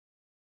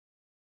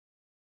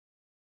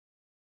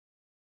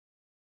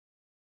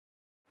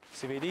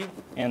CVD,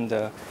 and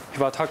we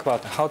will talk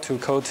about how to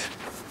coat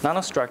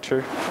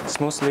nanostructure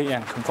smoothly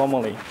and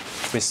conformally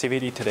with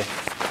CVD today.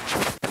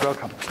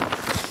 Welcome.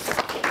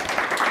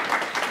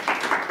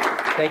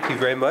 Thank you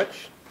very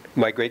much.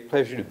 My great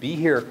pleasure to be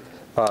here.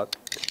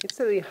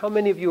 Incidentally, how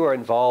many of you are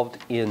involved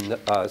in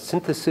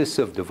synthesis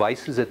of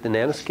devices at the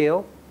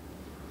nanoscale?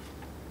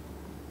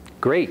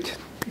 Great.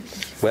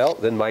 Well,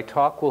 then my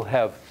talk will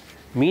have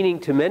meaning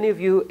to many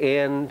of you,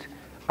 and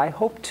I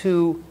hope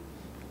to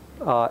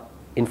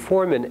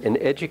inform and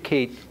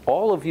educate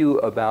all of you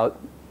about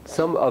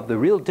some of the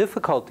real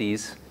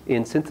difficulties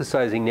in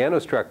synthesizing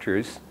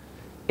nanostructures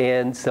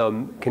and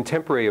some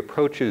contemporary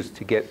approaches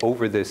to get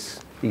over these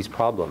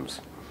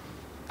problems.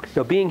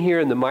 Now, being here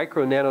in the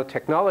micro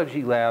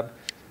nanotechnology lab,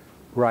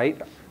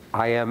 right,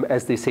 I am,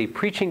 as they say,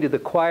 preaching to the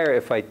choir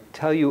if I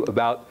tell you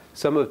about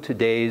some of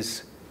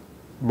today's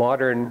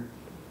modern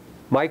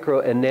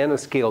micro and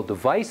nanoscale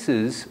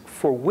devices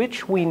for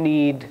which we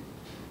need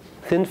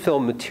thin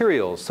film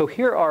materials. So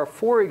here are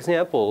 4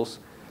 examples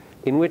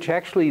in which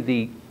actually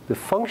the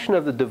function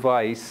of the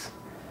device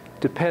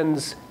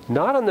depends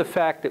not on the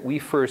fact that we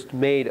first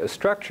made a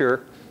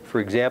structure, for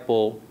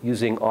example,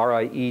 using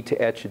RIE to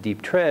etch a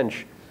deep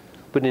trench,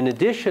 but in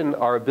addition,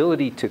 our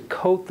ability to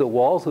coat the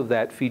walls of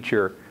that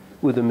feature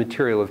with a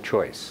material of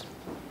choice.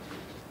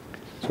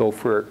 So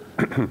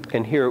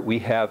and here we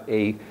have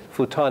a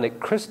photonic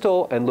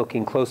crystal, and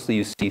looking closely,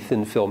 you see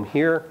thin film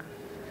here.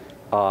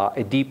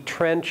 A deep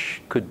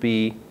trench could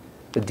be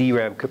a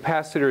DRAM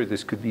capacitor.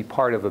 This could be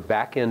part of a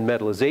back-end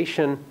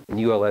metallization in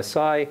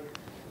ULSI.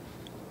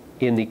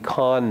 In the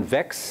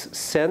convex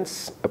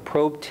sense, a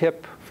probe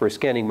tip for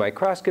scanning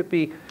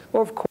microscopy,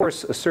 or of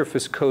course, a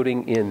surface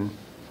coating in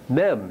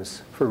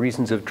MEMS for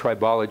reasons of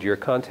tribology or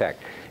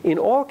contact. In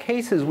all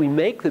cases, we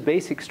make the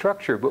basic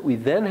structure, but we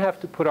then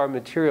have to put our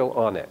material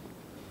on it.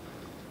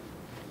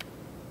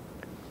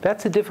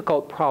 That's a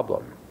difficult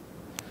problem.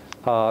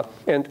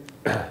 And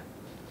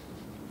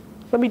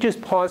let me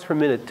just pause for a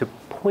minute to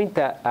point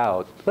that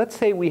out. Let's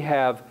say we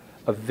have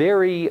a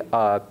very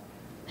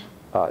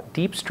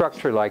deep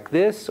structure like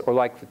this, or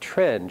like the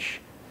trench.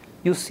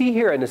 You'll see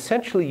here an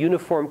essentially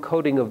uniform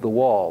coating of the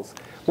walls.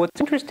 What's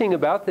interesting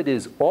about that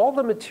is all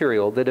the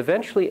material that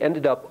eventually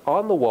ended up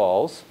on the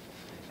walls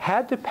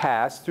had to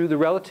pass through the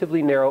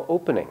relatively narrow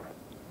opening.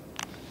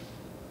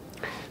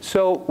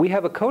 So we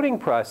have a coating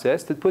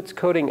process that puts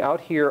coating out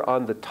here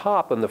on the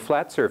top, on the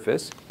flat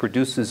surface,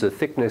 produces a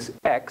thickness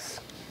X.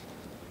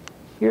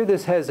 Here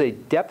this has a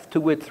depth to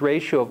width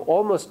ratio of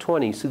almost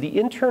 20. So the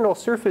internal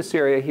surface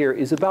area here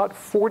is about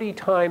 40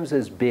 times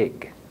as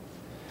big.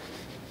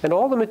 And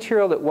all the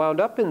material that wound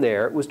up in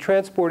there was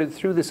transported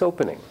through this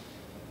opening.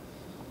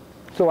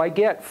 So I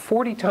get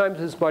 40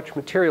 times as much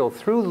material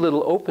through the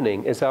little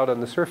opening as out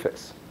on the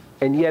surface.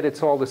 And yet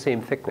it's all the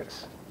same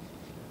thickness.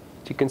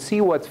 So you can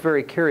see what's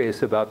very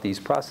curious about these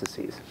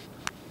processes.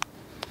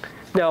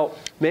 Now,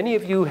 many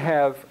of you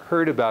have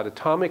heard about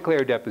atomic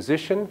layer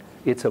deposition.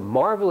 It's a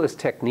marvelous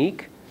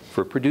technique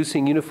for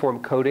producing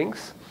uniform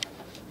coatings.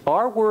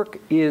 Our work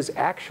is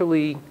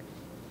actually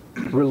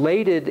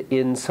related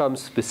in some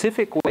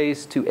specific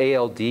ways to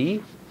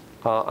ALD.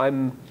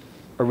 I'm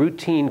a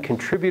routine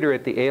contributor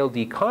at the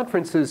ALD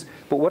conferences,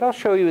 but what I'll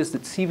show you is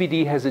that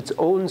CVD has its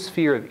own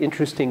sphere of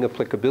interesting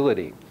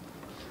applicability.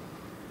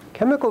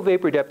 Chemical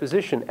vapor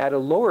deposition at a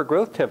lower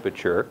growth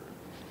temperature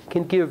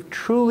can give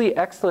truly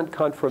excellent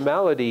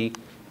conformality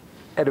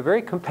at a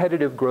very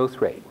competitive growth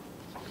rate.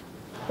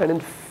 And in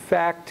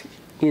fact,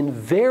 in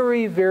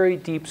very, very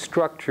deep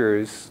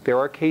structures, there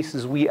are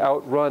cases we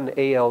outrun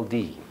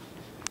ALD.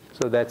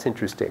 So that's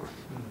interesting.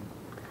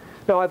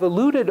 Now, I've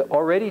alluded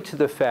already to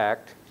the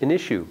fact, an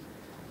issue.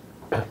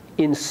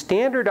 In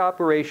standard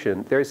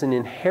operation, there's an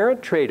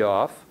inherent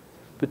trade-off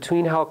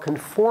between how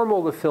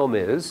conformal the film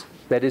is,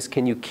 that is,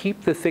 can you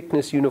keep the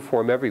thickness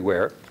uniform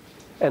everywhere,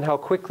 and how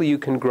quickly you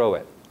can grow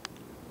it.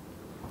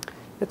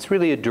 It's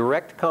really a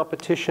direct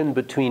competition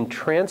between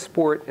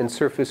transport and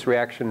surface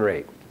reaction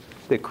rate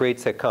that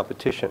creates that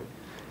competition.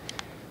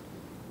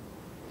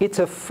 It's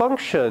a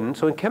function,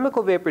 so in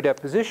chemical vapor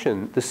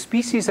deposition, the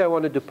species I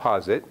want to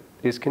deposit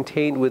is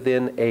contained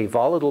within a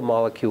volatile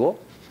molecule.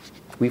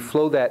 We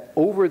flow that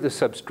over the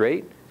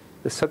substrate.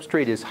 The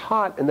substrate is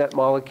hot, and that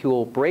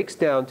molecule breaks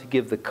down to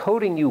give the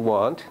coating you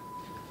want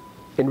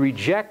and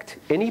reject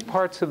any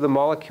parts of the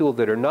molecule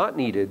that are not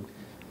needed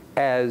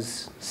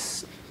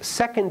as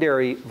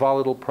secondary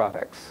volatile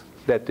products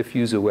that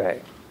diffuse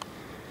away.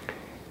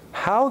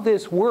 How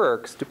this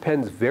works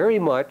depends very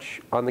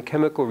much on the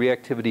chemical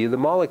reactivity of the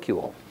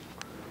molecule.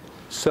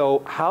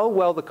 So how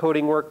well the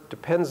coating works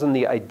depends on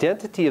the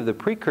identity of the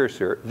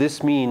precursor.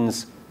 This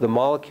means the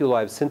molecule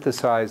I've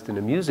synthesized and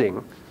am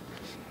using.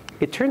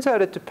 It turns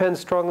out it depends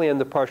strongly on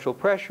the partial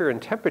pressure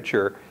and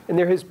temperature, and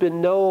there has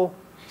been no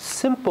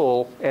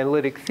simple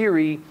analytic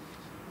theory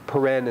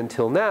paren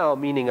until now,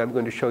 meaning I'm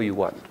going to show you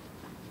one.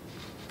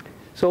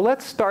 So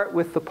let's start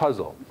with the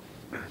puzzle.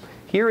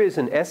 Here is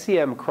an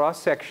SEM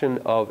cross-section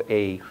of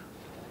a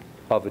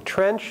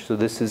trench. So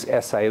this is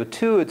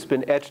SiO2. It's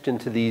been etched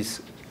into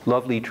these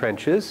lovely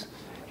trenches.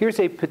 Here's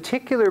a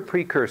particular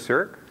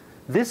precursor.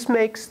 This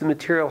makes the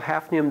material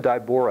hafnium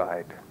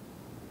diboride,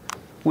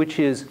 which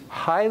is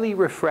highly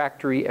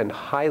refractory and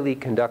highly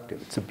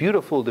conductive. It's a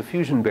beautiful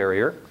diffusion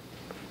barrier.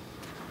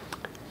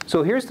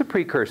 So here's the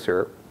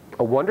precursor,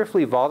 a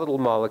wonderfully volatile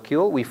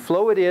molecule. We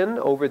flow it in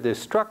over this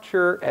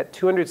structure at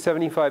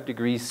 275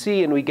 degrees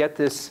C, and we get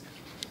this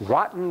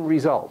rotten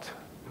result.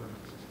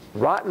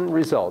 Rotten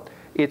result.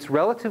 It's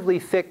relatively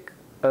thick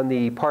on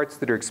the parts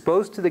that are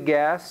exposed to the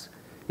gas.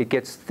 It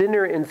gets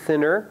thinner and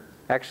thinner.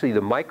 Actually,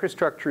 the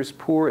microstructure is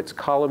poor. It's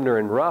columnar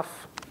and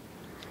rough.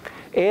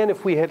 And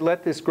if we had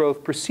let this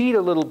growth proceed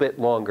a little bit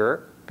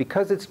longer,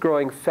 because it's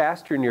growing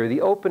faster near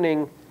the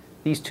opening,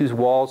 these two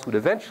walls would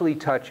eventually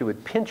touch. It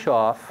would pinch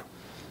off,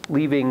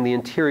 leaving the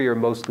interior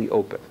mostly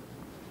open.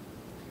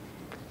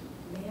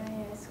 May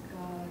I ask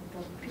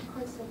the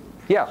precursor?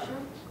 Yeah.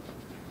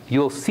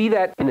 You'll see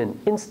that in an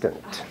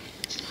instant.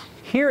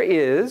 Here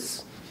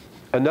is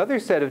another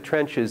set of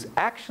trenches,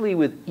 actually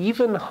with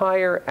even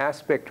higher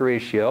aspect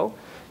ratio.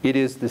 It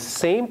is the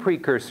same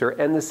precursor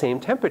and the same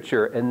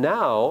temperature. And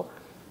now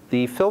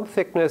the film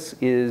thickness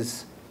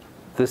is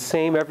the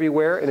same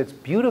everywhere, and it's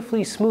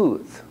beautifully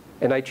smooth.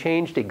 And I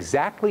changed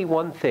exactly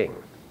one thing,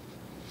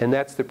 and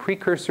that's the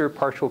precursor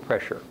partial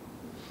pressure.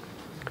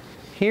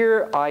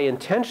 Here I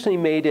intentionally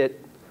made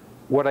it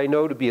what I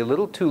know to be a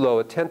little too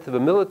low, 1/10 of a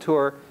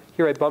millitorr.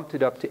 Here I bumped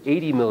it up to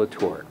 80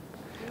 millitorr.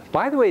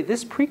 By the way,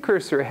 this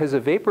precursor has a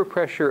vapor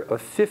pressure of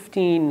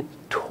 15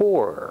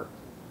 torr,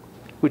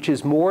 which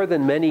is more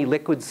than many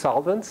liquid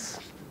solvents.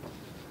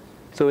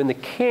 So in the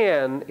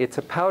can, it's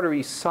a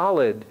powdery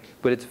solid,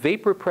 but its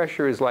vapor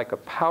pressure is like a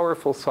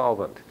powerful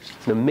solvent.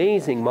 It's an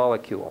amazing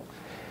molecule.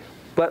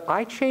 But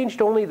I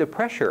changed only the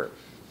pressure,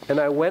 and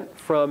I went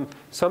from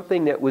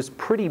something that was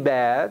pretty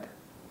bad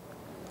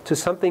to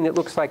something that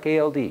looks like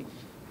ALD.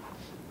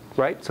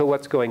 Right? So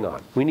what's going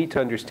on? We need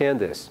to understand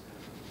this.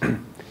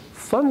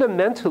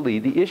 Fundamentally,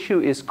 the issue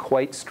is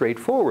quite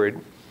straightforward.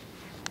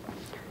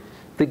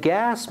 The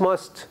gas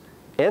must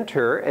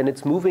enter, and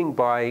it's moving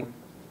by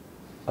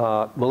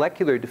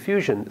molecular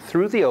diffusion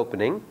through the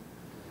opening.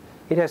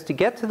 It has to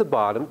get to the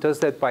bottom,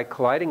 does that by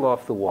colliding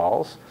off the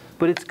walls,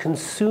 but it's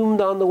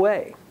consumed on the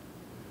way.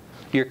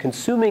 You're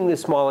consuming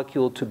this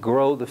molecule to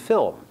grow the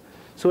film.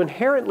 So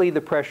inherently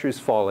the pressure is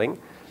falling,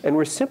 and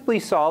we're simply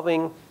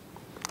solving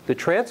the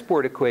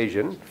transport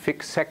equation,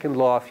 Fick's second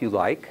law if you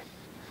like,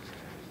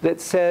 that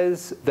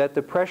says that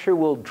the pressure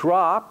will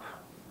drop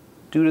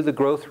due to the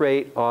growth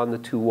rate on the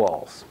two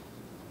walls.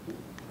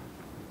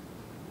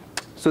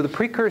 So the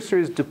precursor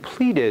is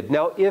depleted.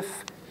 Now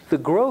if the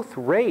growth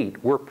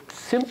rate were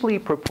simply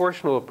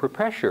proportional to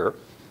pressure,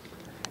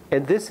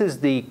 and this is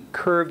the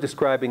curve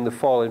describing the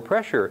fall in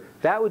pressure,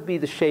 that would be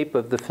the shape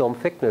of the film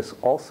thickness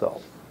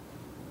also,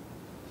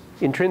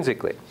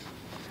 intrinsically.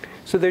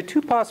 So there are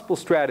two possible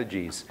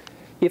strategies.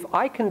 If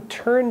I can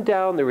turn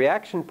down the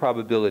reaction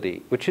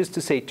probability, which is to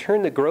say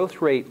turn the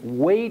growth rate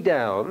way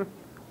down,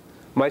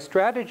 my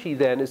strategy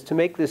then is to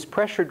make this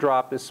pressure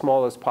drop as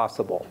small as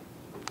possible.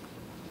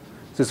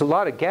 There's a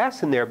lot of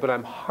gas in there, but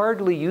I'm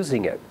hardly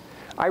using it.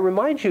 I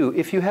remind you,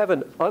 if you have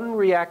an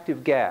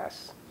unreactive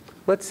gas,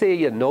 let's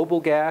say a noble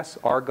gas,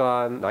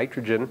 argon,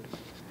 nitrogen,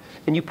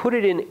 and you put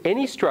it in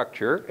any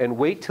structure and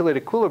wait till it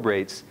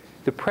equilibrates,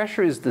 the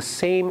pressure is the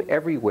same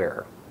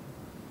everywhere.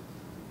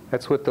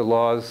 That's what the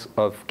laws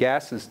of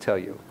gases tell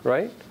you,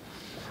 right?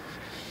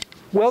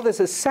 Well, there's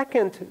a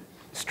second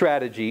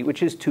strategy,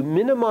 which is to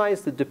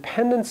minimize the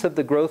dependence of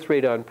the growth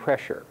rate on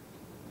pressure.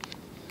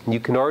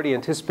 You can already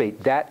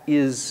anticipate that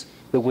is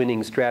the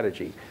winning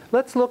strategy.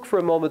 Let's look for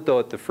a moment, though,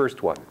 at the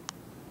first one.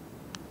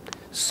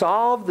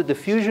 Solve the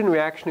diffusion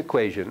reaction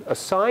equation.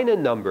 Assign a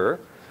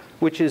number,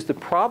 which is the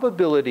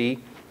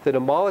probability that a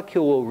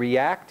molecule will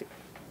react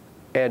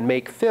and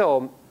make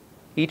film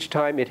each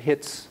time it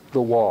hits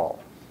the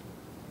wall.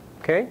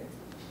 Okay?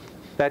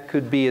 That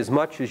could be as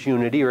much as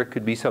unity, or it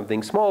could be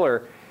something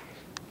smaller.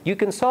 You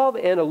can solve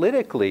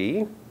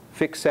analytically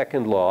Fick's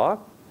second law,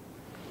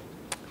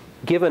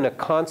 given a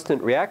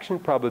constant reaction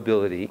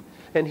probability.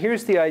 And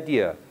here's the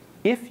idea.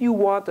 If you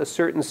want a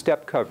certain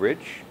step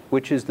coverage,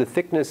 which is the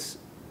thickness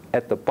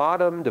at the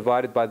bottom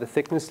divided by the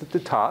thickness at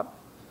the top,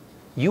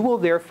 you will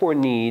therefore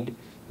need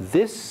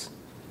this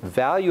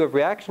value of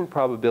reaction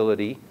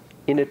probability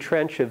in a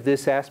trench of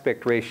this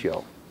aspect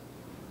ratio.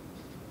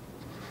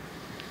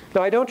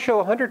 Now I don't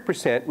show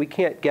 100%, we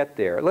can't get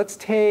there. Let's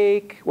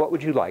take, what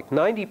would you like,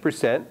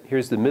 90%,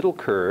 here's the middle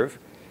curve.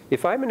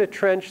 If I'm in a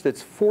trench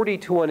that's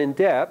 40:1 in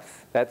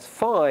depth, that's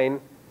fine.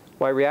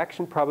 My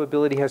reaction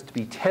probability has to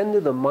be 10 to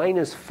the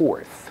minus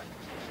fourth.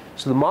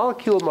 So the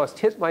molecule must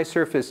hit my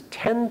surface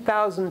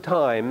 10,000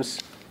 times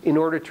in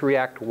order to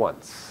react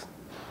once.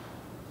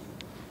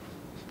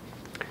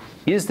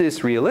 Is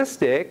this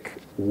realistic?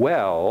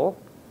 Well,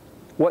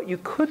 what you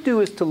could do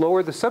is to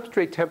lower the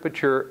substrate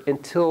temperature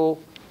until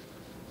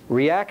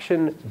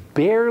reaction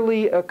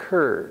barely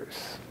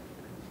occurs.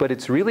 But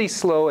it's really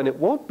slow and it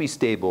won't be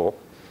stable,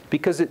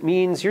 because it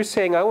means you're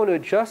saying I want to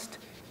adjust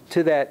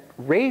to that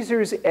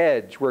razor's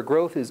edge where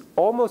growth is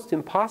almost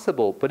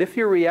impossible, but if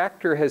your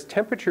reactor has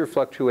temperature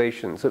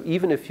fluctuations of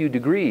even a few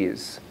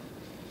degrees,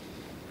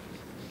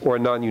 or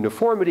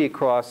non-uniformity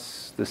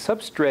across the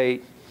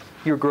substrate,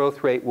 your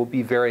growth rate will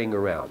be varying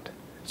around.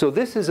 So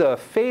this is a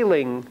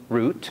failing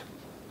route,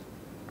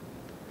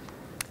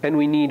 and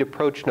we need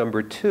approach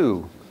number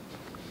 2.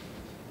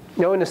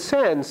 Now, in a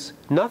sense,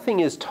 nothing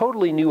is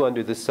totally new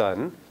under the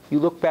sun. You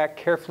look back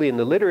carefully in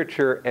the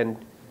literature,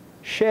 and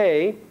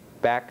Shea,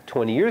 back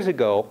 20 years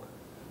ago,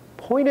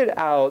 pointed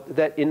out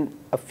that in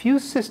a few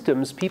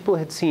systems, people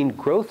had seen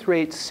growth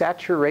rate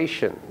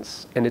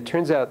saturations, and it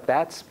turns out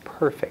that's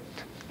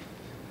perfect.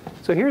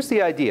 So here's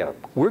the idea.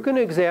 We're going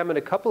to examine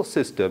a couple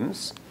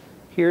systems.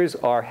 Here's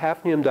our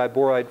hafnium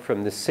diboride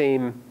from the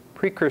same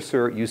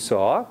precursor you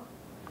saw.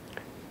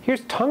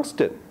 Here's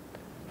tungsten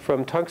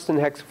from tungsten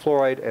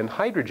hexafluoride and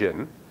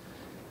hydrogen.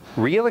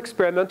 Real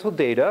experimental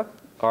data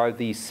are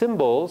the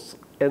symbols,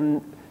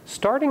 and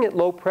starting at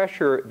low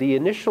pressure, the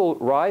initial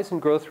rise in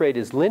growth rate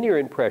is linear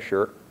in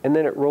pressure, and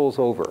then it rolls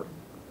over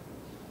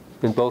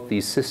in both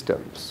these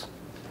systems.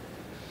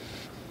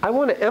 I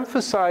want to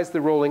emphasize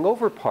the rolling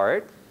over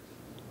part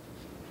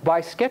by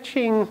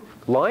sketching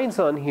lines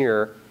on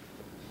here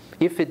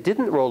if it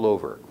didn't roll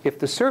over. If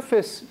the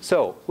surface,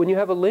 so when you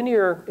have a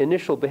linear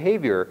initial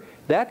behavior,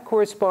 that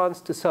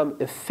corresponds to some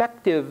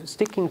effective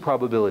sticking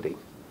probability,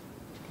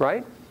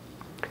 right?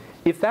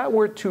 If that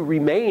were to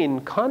remain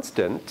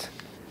constant,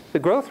 the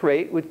growth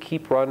rate would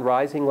keep on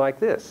rising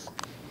like this.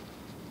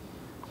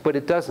 But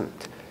it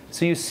doesn't.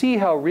 So you see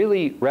how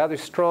really rather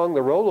strong the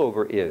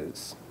rollover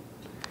is.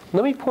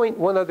 Let me point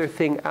one other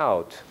thing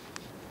out.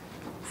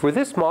 For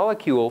this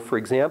molecule, for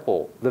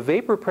example, the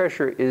vapor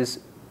pressure is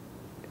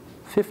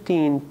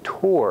 15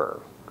 torr,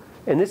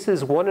 and this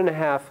is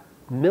 1.5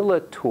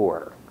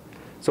 millitorr.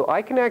 So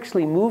I can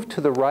actually move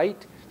to the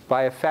right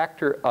by a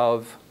factor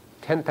of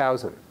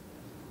 10,000.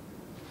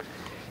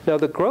 Now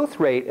the growth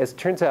rate, as it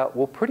turns out,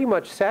 will pretty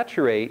much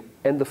saturate,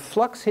 and the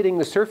flux hitting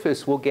the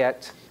surface will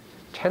get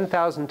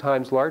 10,000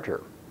 times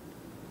larger.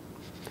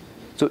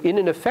 So in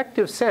an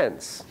effective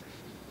sense,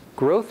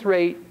 growth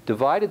rate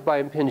divided by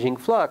impinging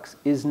flux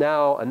is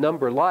now a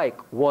number like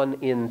 1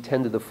 in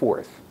 10 to the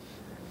 4th.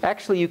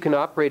 Actually, you can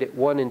operate at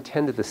 1 in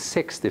 10 to the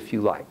 6th if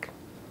you like.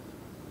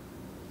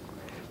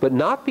 But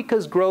not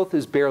because growth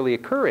is barely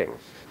occurring.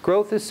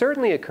 Growth is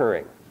certainly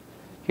occurring.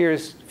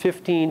 Here's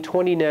 15,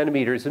 20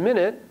 nanometers a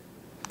minute,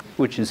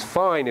 which is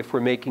fine if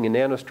we're making a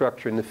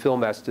nanostructure and the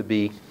film has to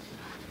be,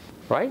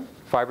 right,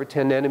 5 or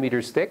 10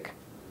 nanometers thick.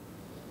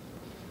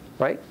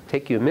 Right?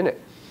 Take you a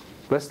minute,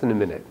 less than a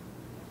minute.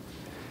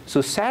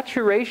 So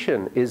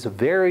saturation is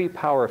very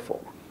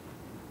powerful.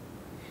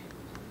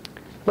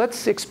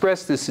 Let's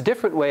express this a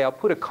different way. I'll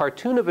put a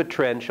cartoon of a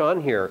trench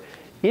on here.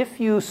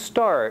 If you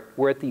start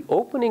where at the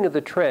opening of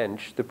the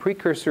trench, the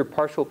precursor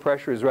partial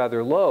pressure is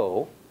rather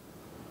low,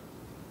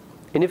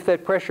 and if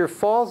that pressure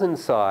falls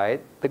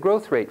inside, the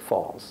growth rate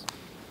falls,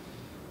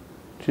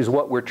 which is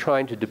what we're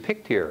trying to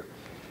depict here.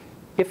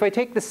 If I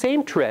take the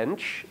same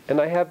trench and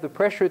I have the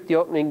pressure at the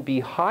opening be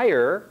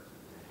higher,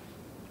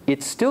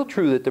 it's still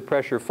true that the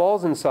pressure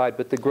falls inside,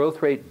 but the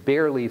growth rate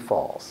barely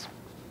falls.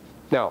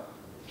 Now,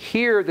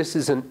 here this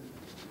is an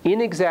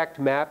inexact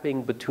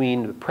mapping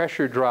between the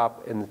pressure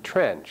drop and the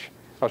trench.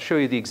 I'll show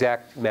you the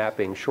exact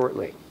mapping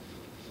shortly.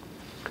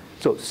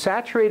 So,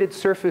 saturated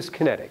surface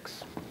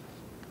kinetics.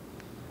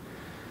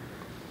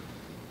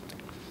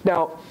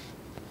 Now,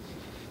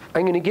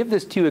 I'm going to give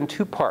this to you in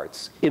 2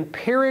 parts.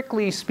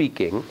 Empirically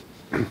speaking,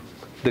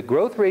 the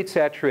growth rate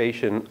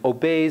saturation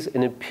obeys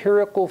an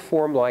empirical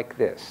form like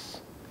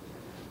this,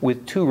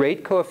 with 2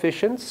 rate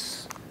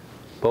coefficients,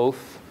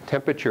 both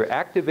temperature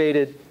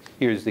activated.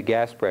 Here's the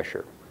gas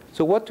pressure.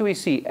 So what do we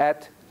see?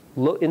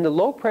 In the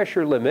low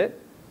pressure limit,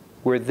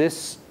 where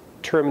this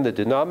term in the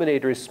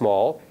denominator is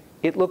small,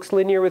 it looks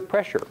linear with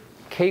pressure.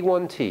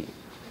 K1T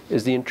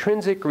is the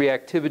intrinsic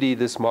reactivity of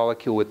this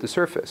molecule with the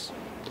surface.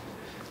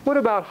 What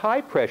about high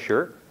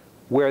pressure,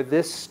 where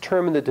this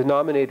term in the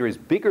denominator is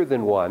bigger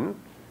than 1?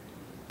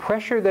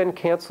 Pressure then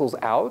cancels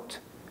out.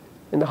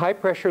 In the high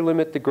pressure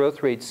limit, the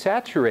growth rate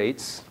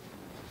saturates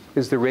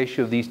is the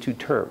ratio of these 2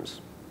 terms.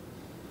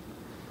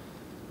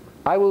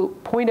 I will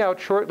point out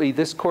shortly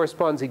this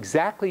corresponds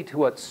exactly to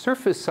what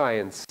surface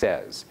science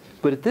says.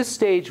 But at this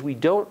stage, we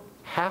don't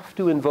have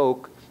to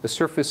invoke the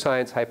surface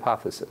science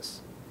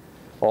hypothesis.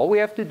 All we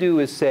have to do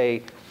is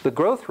say the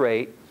growth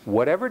rate,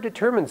 whatever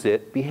determines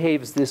it,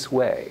 behaves this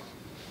way.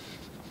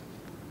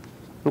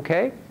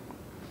 Okay?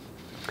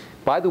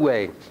 By the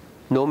way,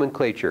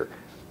 nomenclature.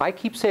 I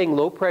keep saying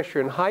low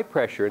pressure and high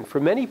pressure. And for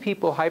many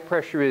people, high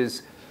pressure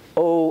is,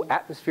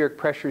 atmospheric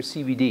pressure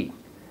CVD.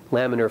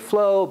 Laminar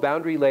flow,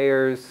 boundary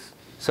layers,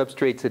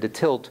 substrates at a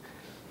tilt.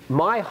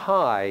 My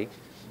high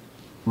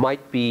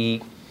might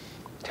be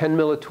 10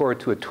 millitorr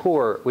to a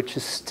torr, which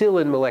is still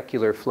in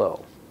molecular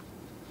flow.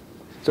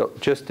 So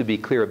just to be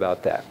clear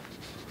about that.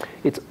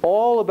 It's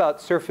all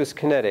about surface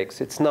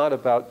kinetics. It's not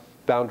about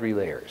boundary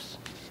layers.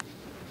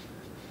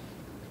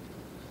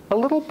 A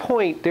little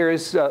point, there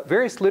is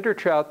various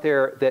literature out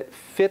there that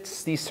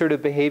fits these sort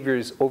of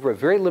behaviors over a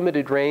very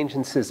limited range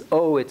and says,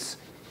 oh, it's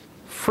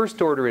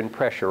first order in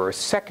pressure or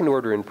second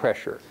order in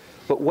pressure.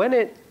 But when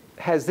it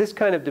has this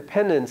kind of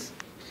dependence,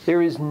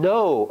 there is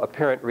no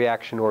apparent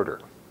reaction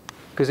order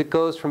because it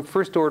goes from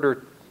first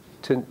order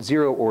to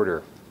zero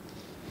order.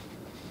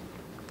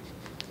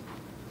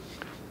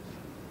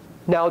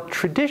 Now,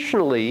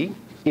 traditionally,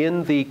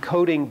 in the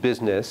coating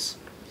business,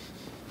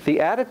 the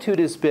attitude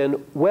has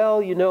been,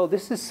 well, you know,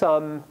 this is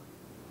some,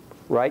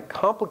 right,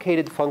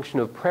 complicated function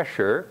of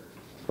pressure,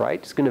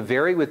 right? It's going to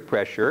vary with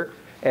pressure,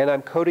 and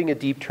I'm coating a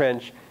deep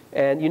trench,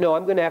 and, you know,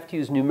 I'm going to have to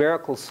use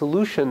numerical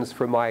solutions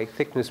for my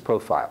thickness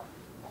profile.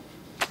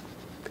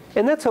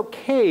 And that's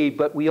okay,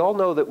 but we all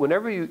know that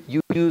whenever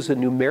you use a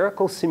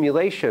numerical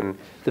simulation,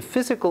 the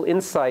physical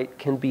insight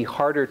can be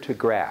harder to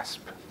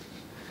grasp.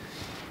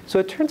 So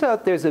it turns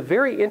out there's a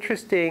very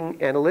interesting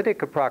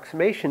analytic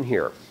approximation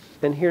here,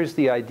 and here's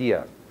the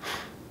idea.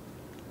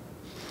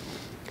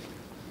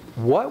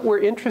 What we're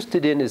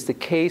interested in is the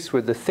case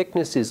where the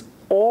thickness is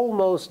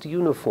almost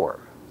uniform.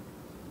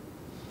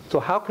 So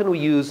how can we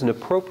use an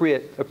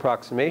appropriate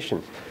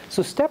approximation?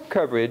 So step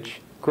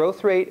coverage,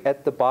 growth rate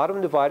at the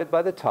bottom divided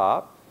by the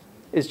top,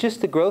 is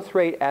just the growth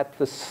rate at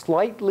the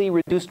slightly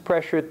reduced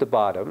pressure at the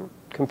bottom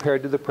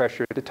compared to the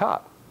pressure at the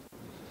top.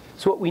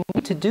 So what we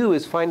need to do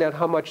is find out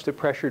how much the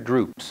pressure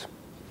droops.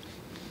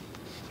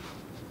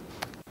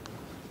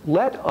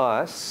 Let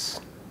us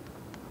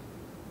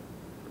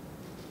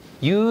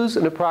use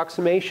an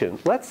approximation.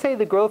 Let's say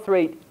the growth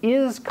rate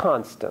is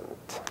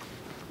constant.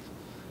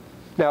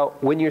 Now,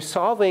 when you're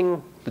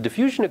solving the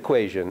diffusion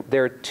equation,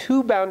 there are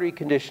two boundary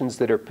conditions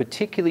that are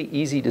particularly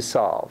easy to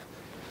solve.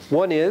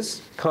 One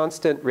is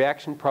constant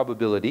reaction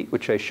probability,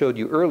 which I showed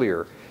you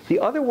earlier. The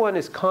other one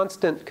is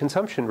constant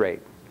consumption rate.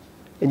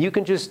 And you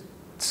can just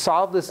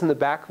solve this in the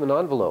back of an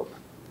envelope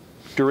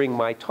during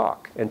my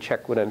talk and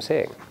check what I'm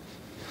saying.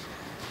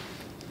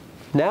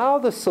 Now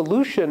the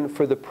solution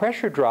for the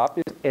pressure drop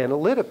is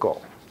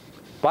analytical.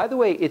 By the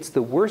way, it's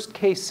the worst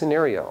case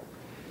scenario.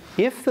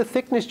 If the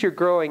thickness you're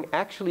growing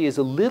actually is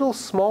a little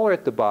smaller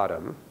at the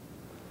bottom,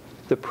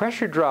 the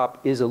pressure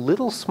drop is a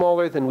little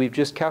smaller than we've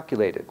just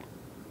calculated.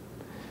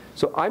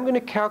 So I'm going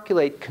to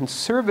calculate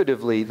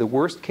conservatively the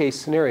worst case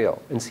scenario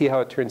and see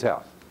how it turns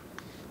out.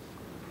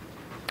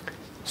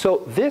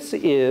 So this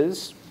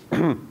is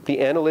the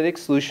analytic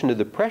solution to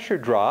the pressure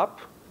drop.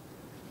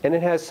 And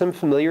it has some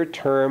familiar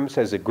terms,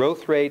 has a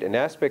growth rate, an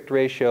aspect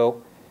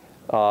ratio.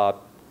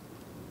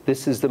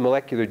 This is the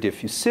molecular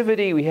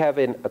diffusivity. We have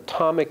an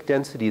atomic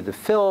density of the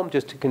film,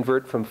 just to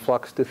convert from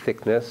flux to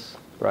thickness,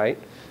 right?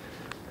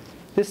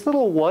 This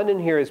little 1 in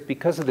here is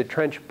because of the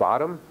trench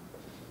bottom.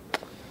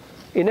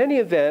 In any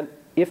event,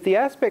 if the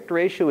aspect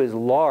ratio is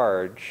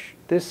large,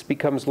 this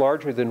becomes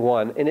larger than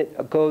 1, and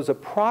it goes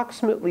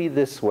approximately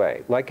this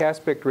way, like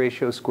aspect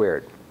ratio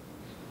squared.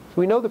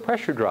 We know the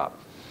pressure drop.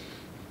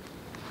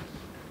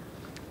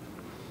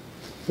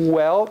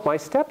 Well, my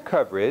step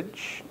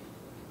coverage,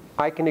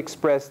 I can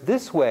express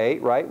this way,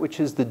 right, which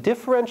is the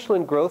differential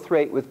in growth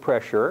rate with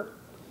pressure,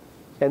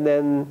 and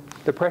then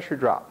the pressure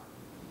drop.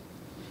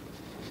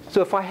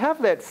 So if I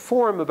have that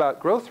form about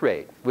growth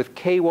rate with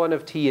K1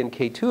 of t and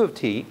K2 of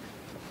t,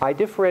 I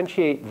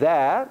differentiate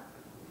that,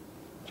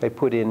 which I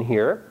put in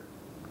here.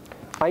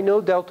 I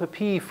know delta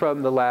P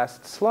from the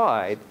last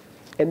slide,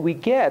 and we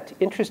get,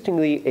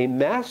 interestingly, a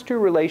master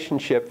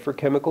relationship for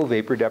chemical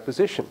vapor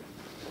deposition.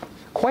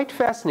 Quite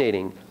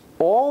fascinating.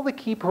 All the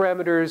key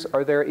parameters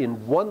are there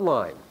in one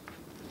line.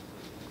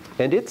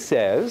 And it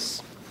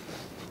says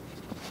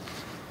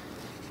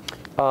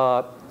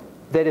that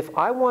if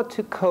I want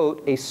to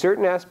coat a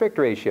certain aspect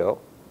ratio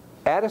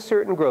at a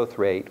certain growth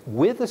rate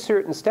with a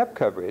certain step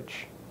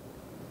coverage,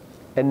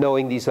 and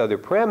knowing these other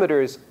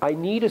parameters, I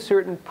need a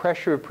certain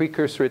pressure of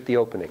precursor at the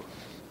opening.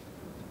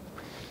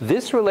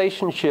 This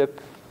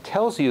relationship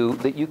tells you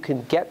that you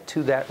can get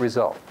to that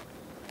result,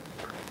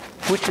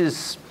 which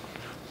is,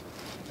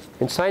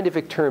 in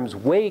scientific terms,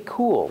 way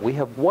cool. We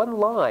have one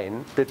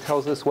line that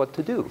tells us what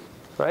to do,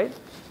 right?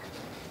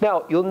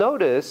 Now, you'll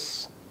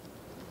notice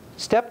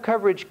step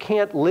coverage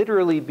can't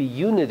literally be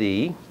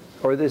unity,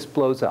 or this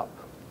blows up.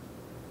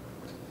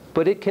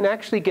 But it can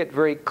actually get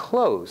very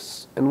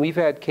close. And we've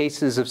had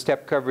cases of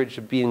step coverage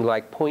of being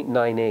like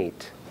 0.98.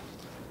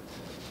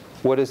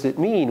 What does it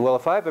mean? Well,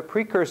 if I have a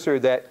precursor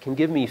that can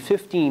give me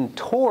 15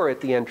 torr at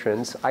the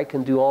entrance, I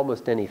can do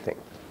almost anything.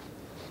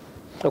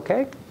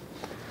 OK?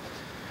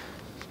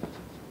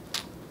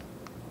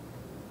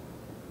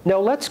 Now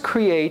let's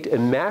create a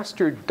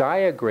master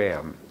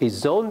diagram, a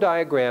zone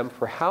diagram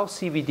for how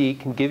CVD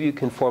can give you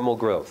conformal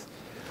growth.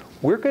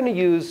 We're going to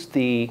use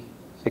the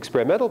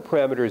experimental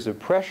parameters of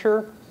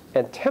pressure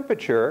and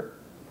temperature.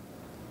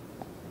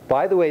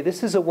 By the way,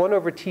 this is a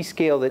 1/t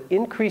scale that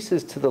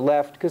increases to the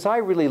left, because I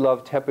really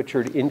love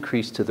temperature to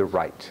increase to the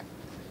right.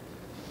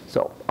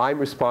 So I'm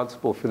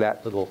responsible for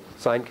that little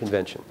sign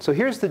convention. So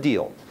here's the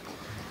deal.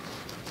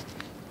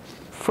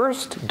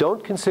 First,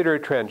 don't consider a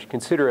trench.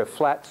 Consider a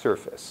flat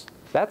surface.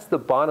 That's the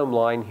bottom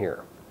line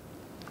here.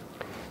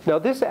 Now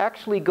this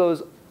actually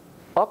goes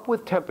up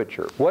with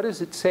temperature. What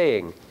is it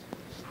saying?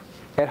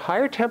 At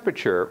higher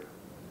temperature,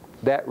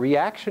 that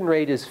reaction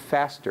rate is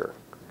faster.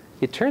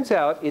 It turns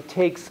out it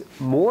takes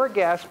more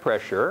gas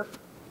pressure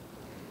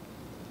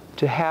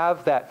to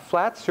have that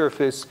flat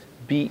surface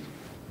be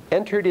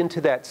entered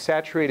into that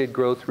saturated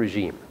growth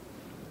regime.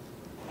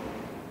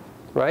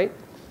 Right?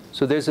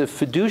 So there's a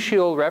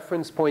fiducial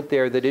reference point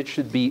there that it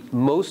should be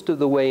most of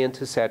the way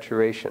into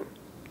saturation.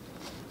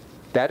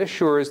 That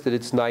assures that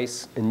it's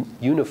nice and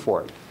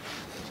uniform.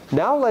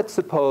 Now let's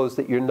suppose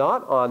that you're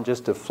not on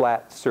just a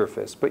flat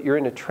surface, but you're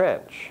in a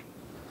trench.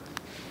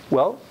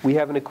 Well, we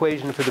have an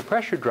equation for the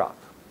pressure drop.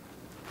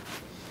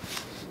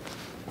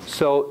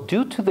 So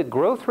due to the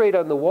growth rate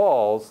on the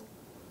walls,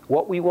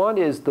 what we want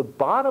is the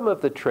bottom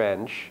of the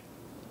trench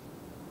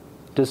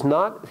does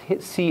not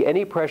see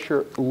any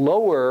pressure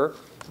lower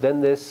than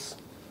this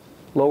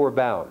lower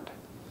bound.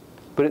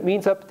 But it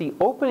means up at the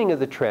opening of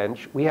the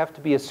trench, we have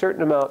to be a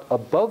certain amount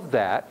above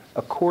that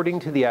according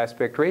to the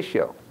aspect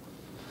ratio.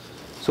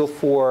 So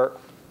for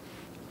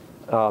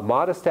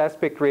modest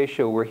aspect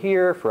ratio, we're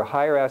here. For a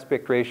higher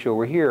aspect ratio,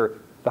 we're here.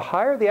 The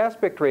higher the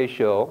aspect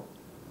ratio,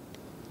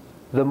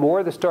 the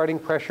more the starting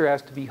pressure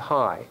has to be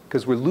high,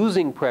 because we're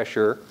losing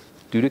pressure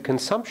due to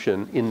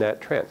consumption in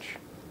that trench.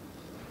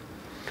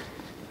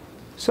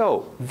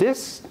 So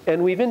this,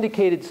 and we've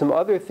indicated some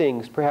other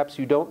things. Perhaps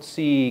you don't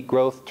see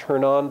growth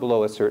turn on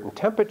below a certain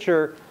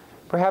temperature.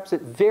 Perhaps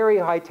at very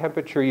high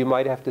temperature, you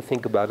might have to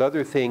think about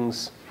other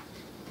things,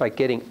 like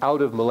getting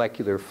out of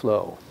molecular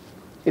flow.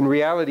 In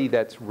reality,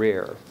 that's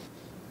rare.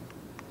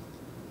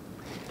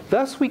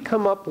 Thus, we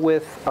come up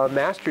with a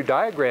master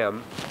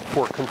diagram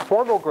for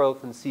conformal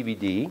growth in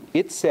CVD.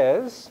 It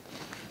says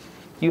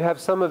you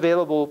have some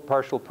available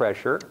partial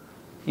pressure.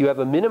 You have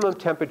a minimum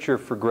temperature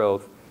for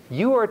growth.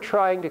 You are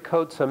trying to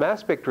coat some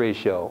aspect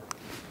ratio.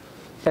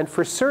 And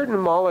for certain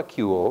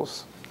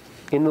molecules,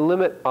 in the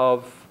limit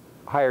of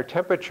higher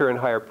temperature and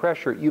higher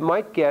pressure, you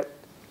might get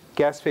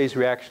gas phase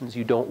reactions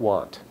you don't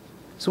want.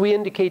 So we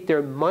indicate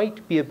there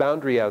might be a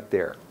boundary out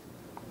there.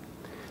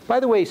 By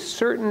the way,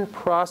 certain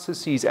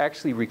processes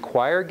actually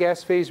require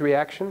gas phase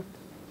reaction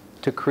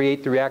to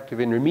create the reactive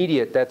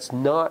intermediate. That's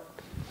not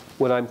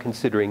what I'm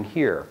considering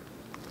here.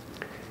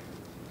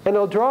 And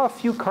I'll draw a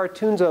few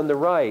cartoons on the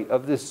right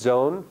of this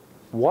zone.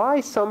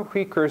 Why some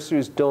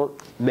precursors don't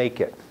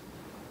make it.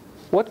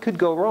 What could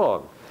go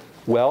wrong?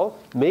 Well,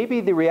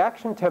 maybe the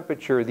reaction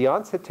temperature, the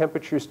onset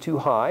temperature is too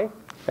high.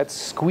 That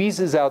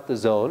squeezes out the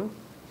zone.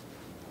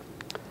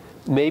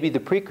 Maybe the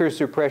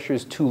precursor pressure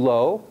is too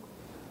low.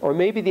 Or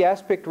maybe the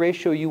aspect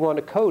ratio you want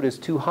to coat is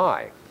too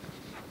high.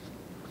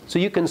 So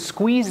you can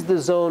squeeze the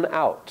zone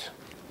out.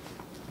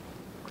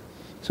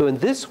 So in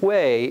this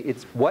way,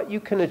 it's what you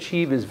can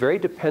achieve is very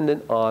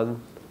dependent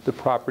on the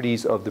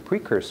properties of the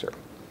precursor.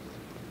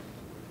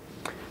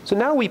 So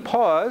now we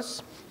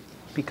pause,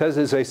 because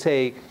as I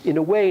say, in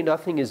a way,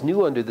 nothing is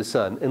new under the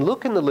sun, and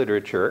look in the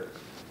literature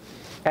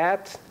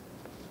at,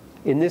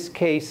 in this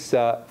case,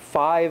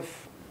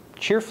 5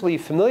 cheerfully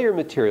familiar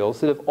materials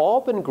that have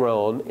all been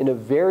grown in a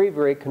very,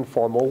 very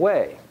conformal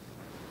way.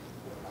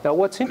 Now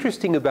what's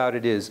interesting about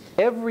it is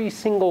every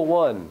single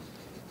one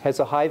has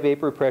a high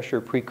vapor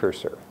pressure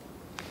precursor.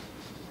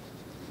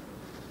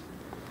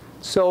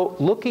 So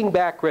looking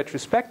back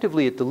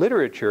retrospectively at the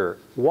literature,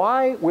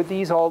 why were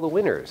these all the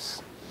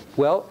winners?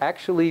 Well,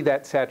 actually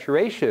that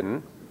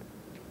saturation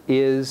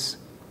is,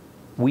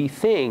 we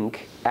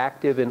think,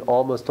 active in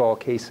almost all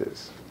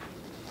cases.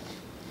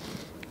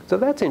 So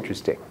that's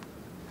interesting.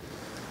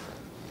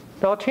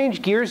 Now I'll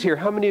change gears here.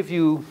 How many of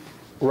you,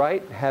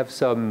 right, have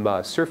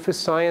some surface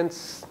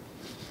science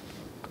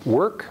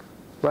work,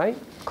 right?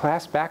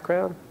 Class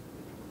background?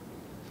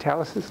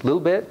 Catalysis? A little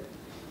bit?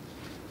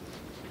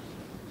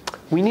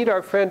 We need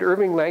our friend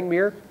Irving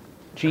Langmuir,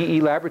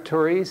 GE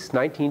Laboratories,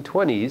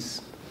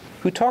 1920s,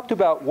 who talked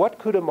about what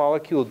could a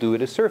molecule do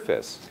at a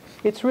surface.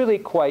 It's really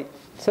quite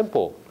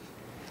simple.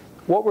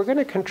 What we're going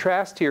to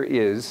contrast here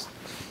is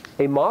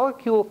a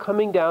molecule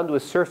coming down to a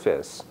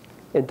surface,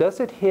 and does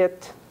it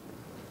hit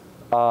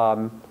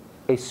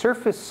a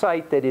surface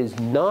site that is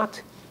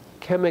not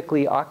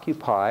chemically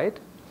occupied,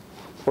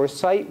 or a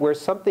site where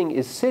something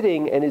is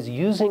sitting and is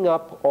using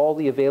up all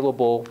the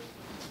available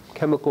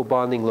chemical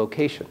bonding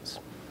locations.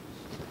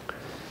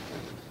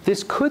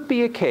 This could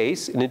be a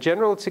case, in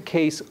general it's a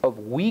case of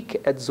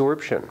weak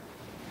adsorption.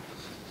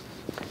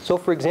 So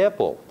for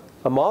example,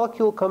 a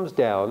molecule comes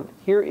down,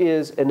 here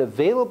is an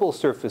available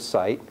surface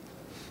site.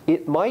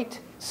 It might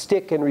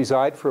stick and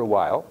reside for a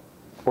while,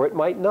 or it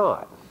might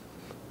not.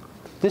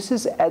 This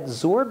is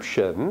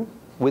adsorption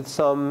with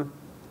some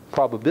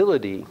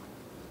probability,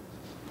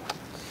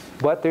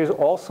 but there's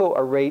also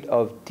a rate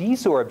of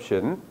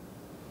desorption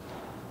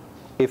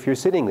if you're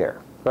sitting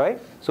there, right?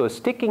 So a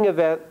sticking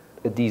event,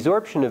 a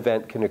desorption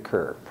event can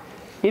occur.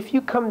 If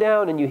you come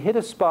down and you hit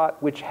a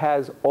spot which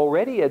has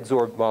already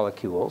adsorbed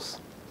molecules,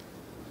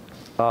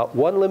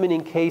 one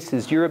limiting case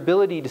is your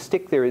ability to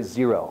stick there is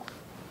 0.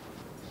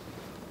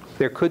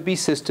 There could be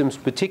systems,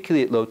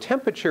 particularly at low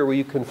temperature, where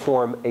you can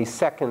form a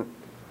second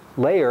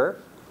layer,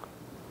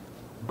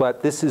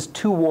 but this is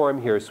too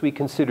warm here, so we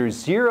consider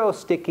 0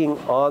 sticking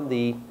on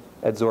the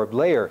adsorbed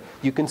layer.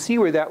 You can see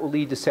where that will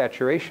lead to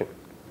saturation.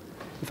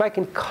 If I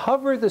can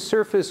cover the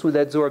surface with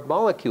adsorbed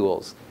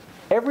molecules,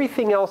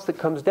 everything else that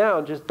comes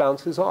down just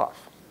bounces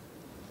off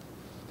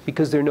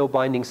because there are no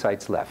binding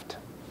sites left.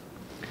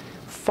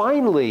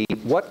 Finally,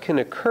 what can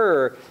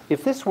occur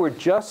if this were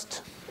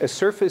just a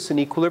surface in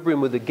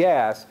equilibrium with a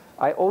gas?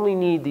 I only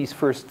need these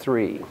first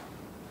 3.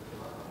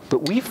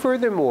 But we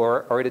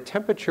furthermore are at a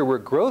temperature where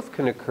growth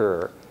can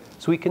occur,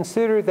 so we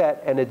consider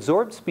that an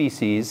adsorbed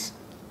species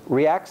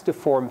reacts to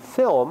form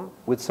film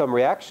with some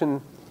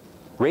reaction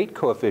rate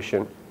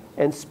coefficient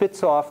and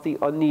spits off the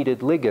unneeded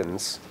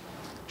ligands,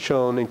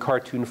 shown in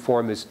cartoon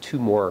form as 2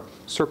 more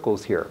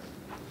circles here.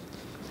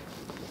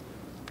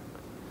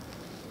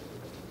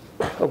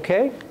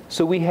 Okay,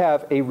 so we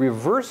have a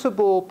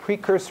reversible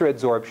precursor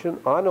adsorption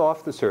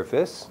on-off the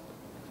surface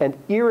and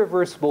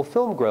irreversible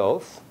film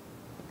growth,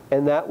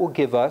 and that will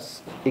give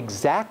us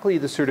exactly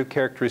the sort of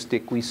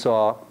characteristic we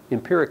saw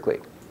empirically.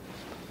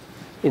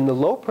 In the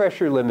low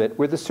pressure limit,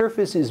 where the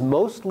surface is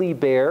mostly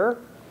bare,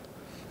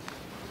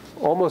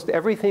 almost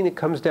everything that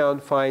comes down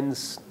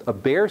finds a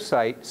bare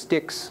site,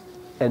 sticks,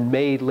 and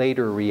may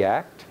later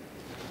react.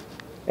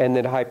 And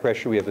then high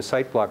pressure, we have a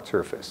site-blocked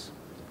surface.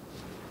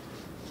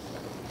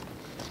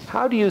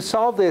 How do you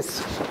solve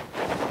this?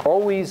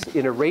 Always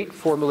in a rate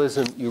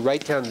formalism, you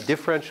write down the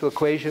differential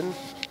equation.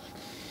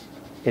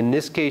 In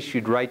this case,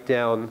 you'd write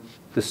down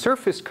the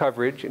surface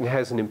coverage, and it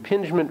has an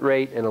impingement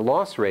rate and a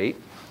loss rate.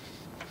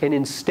 And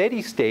in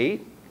steady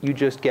state, you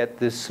just get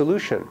this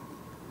solution.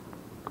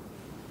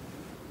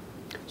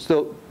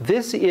 So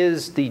this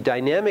is the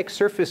dynamic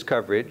surface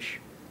coverage.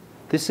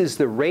 This is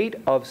the rate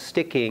of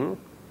sticking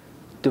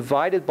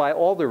divided by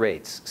all the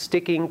rates,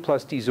 sticking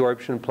plus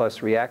desorption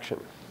plus reaction.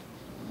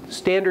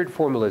 Standard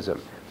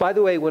formalism. By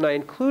the way, when I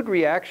include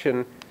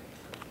reaction,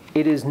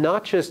 it is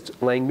not just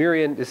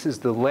Langmuirian. This is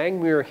the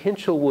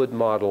Langmuir-Hinchelwood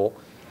model.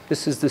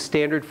 This is the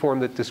standard form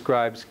that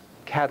describes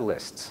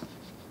catalysts,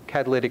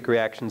 catalytic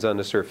reactions on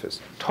the surface.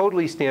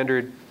 Totally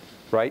standard,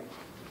 right?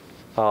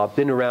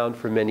 Been around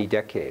for many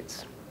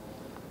decades.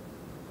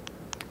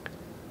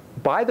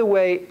 By the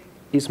way,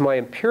 is my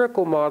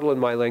empirical model and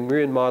my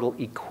Langmuirian model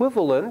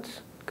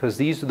equivalent? Because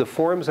these are the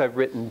forms I've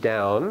written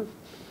down.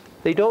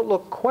 They don't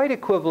look quite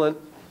equivalent.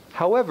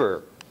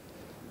 However,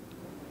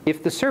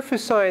 if the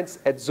surface science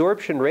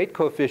adsorption rate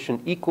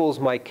coefficient equals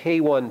my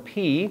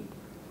K1P,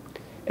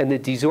 and the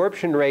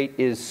desorption rate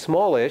is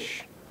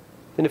smallish,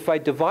 then if I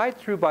divide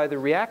through by the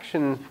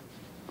reaction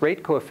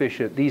rate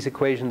coefficient, these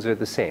equations are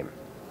the same.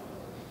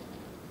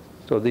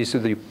 So these are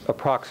the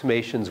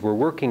approximations we're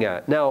working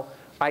at. Now,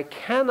 I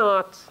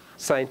cannot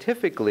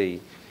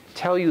scientifically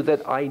tell you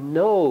that I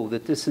know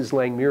that this is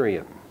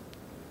Langmuirian,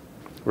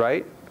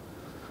 right?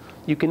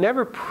 You can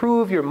never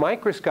prove your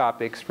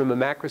microscopics from a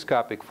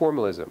macroscopic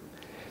formalism.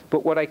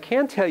 But what I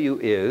can tell you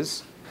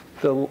is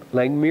the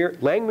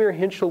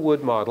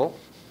Langmuir-Hinchelwood model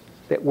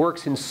that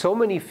works in so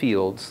many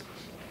fields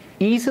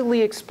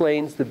easily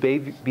explains the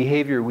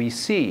behavior we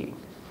see.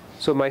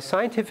 So my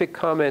scientific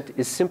comment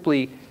is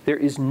simply, there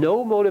is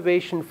no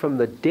motivation from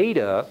the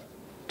data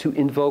to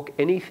invoke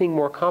anything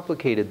more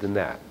complicated than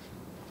that.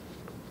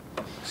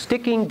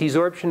 Sticking,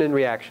 desorption, and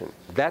reaction.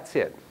 That's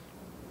it.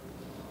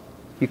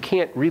 You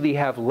can't really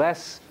have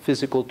less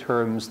physical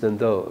terms than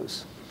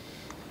those.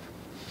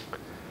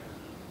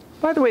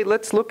 By the way,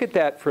 let's look at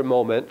that for a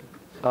moment.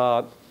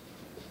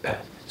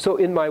 So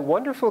in my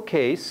wonderful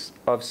case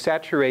of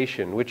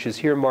saturation, which is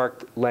here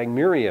marked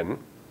Langmuirian,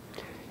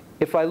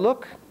 if I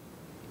look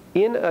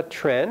in a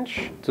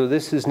trench, so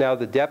this is now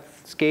the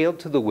depth scaled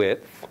to the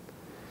width,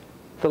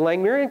 the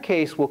Langmuirian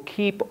case will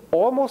keep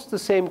almost the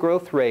same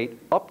growth rate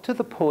up to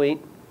the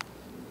point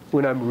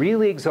when I'm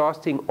really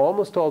exhausting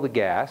almost all the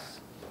gas.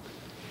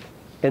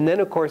 And then,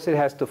 of course, it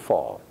has to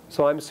fall.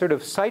 So I'm sort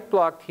of site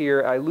blocked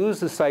here. I lose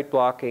the site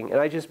blocking, and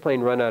I just plain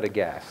run out of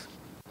gas.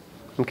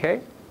 Okay?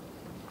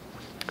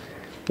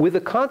 With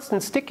a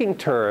constant sticking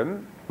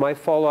term, my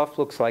fall off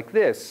looks like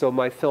this. So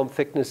my film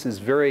thickness is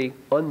very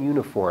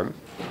ununiform.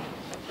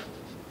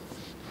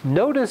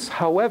 Notice,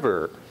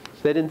 however,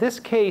 that in this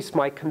case,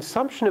 my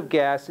consumption of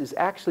gas is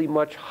actually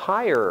much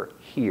higher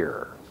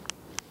here.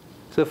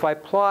 So if I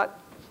plot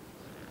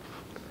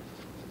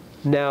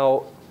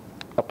now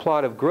a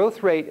plot of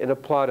growth rate and a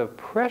plot of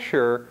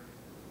pressure,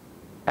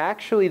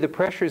 actually the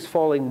pressure is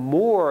falling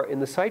more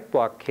in the site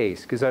block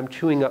case because I'm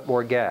chewing up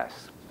more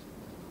gas.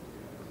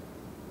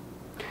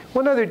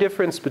 One other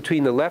difference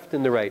between the left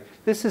and the right.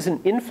 This is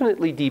an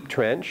infinitely deep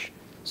trench,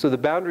 so the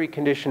boundary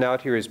condition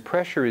out here is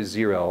pressure is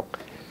 0.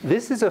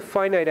 This is a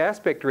finite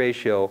aspect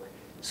ratio,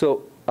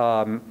 so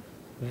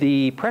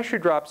the pressure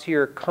drops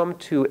here come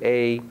to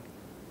a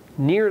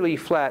nearly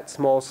flat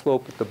small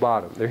slope at the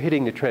bottom. They're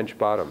hitting the trench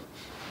bottom.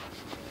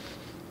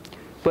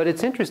 But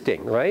it's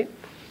interesting, right?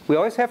 We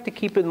always have to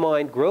keep in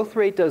mind growth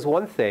rate does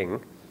one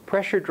thing,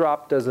 pressure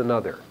drop does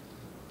another.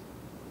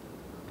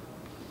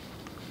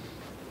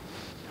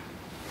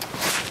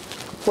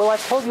 Well,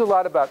 I've told you a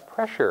lot about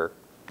pressure,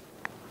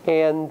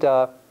 and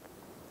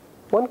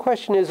One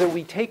question is, are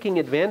we taking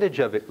advantage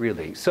of it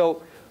really?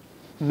 So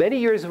many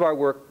years of our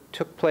work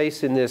took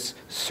place in this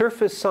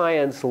surface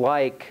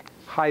science-like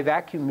high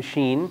vacuum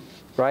machine,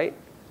 right?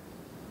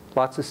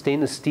 Lots of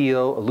stainless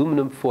steel,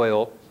 aluminum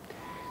foil,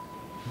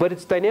 but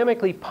it's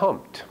dynamically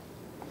pumped.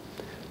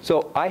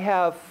 So I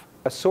have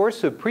a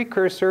source of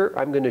precursor.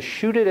 I'm going to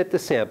shoot it at the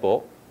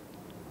sample,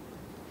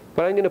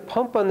 but I'm going to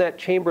pump on that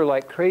chamber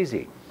like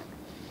crazy.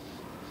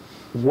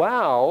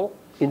 While,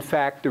 in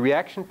fact, the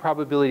reaction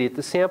probability at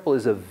the sample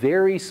is a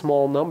very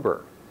small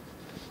number.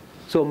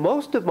 So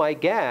most of my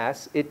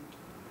gas, it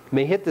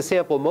may hit the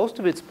sample, most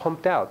of it's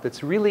pumped out.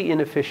 That's really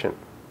inefficient.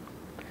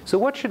 So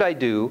what should I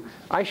do?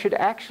 I should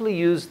actually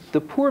use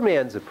the poor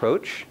man's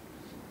approach,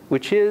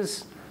 which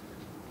is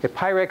a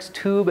Pyrex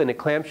tube and a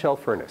clamshell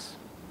furnace.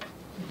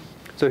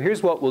 So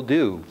here's what we'll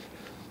do.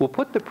 We'll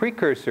put the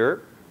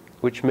precursor,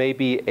 which may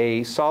be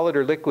a solid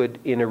or liquid,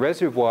 in a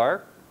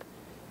reservoir.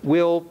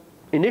 We'll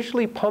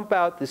initially pump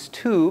out this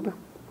tube,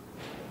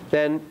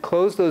 then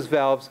close those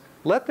valves,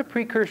 let the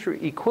precursor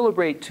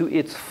equilibrate to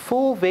its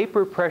full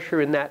vapor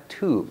pressure in that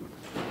tube.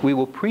 We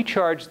will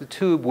precharge the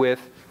tube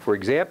with, for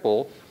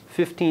example,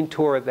 15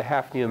 torr of the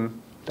hafnium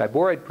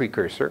diboride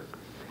precursor,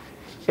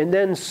 and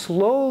then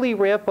slowly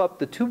ramp up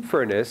the tube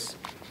furnace,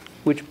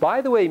 which,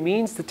 by the way,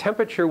 means the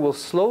temperature will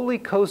slowly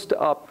coast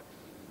up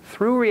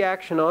through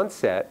reaction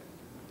onset,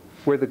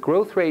 where the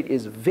growth rate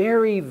is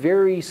very,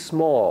 very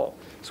small.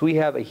 So we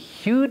have a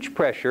huge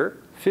pressure,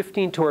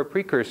 15 torr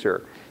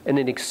precursor, and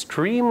an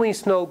extremely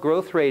slow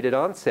growth rate at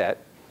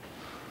onset,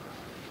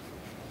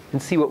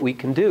 and see what we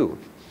can do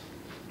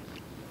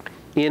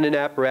in an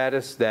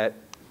apparatus that,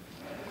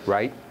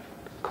 right,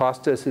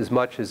 cost us as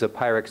much as a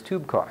Pyrex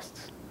tube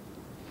costs.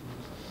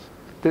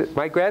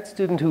 My grad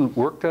student who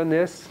worked on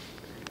this,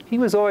 he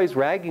was always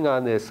ragging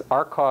on this,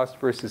 our cost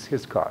versus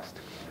his cost.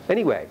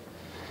 Anyway,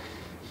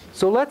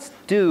 so let's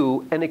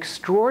do an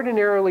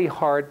extraordinarily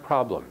hard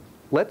problem.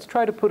 Let's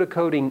try to put a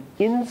coating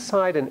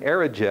inside an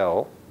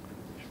aerogel,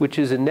 which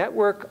is a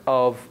network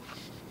of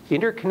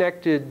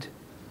interconnected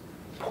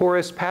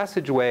porous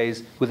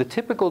passageways with a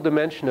typical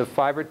dimension of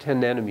 5 or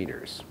 10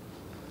 nanometers.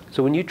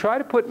 So when you try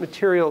to put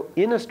material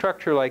in a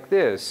structure like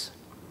this,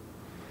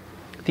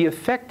 the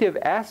effective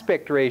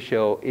aspect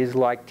ratio is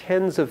like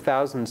tens of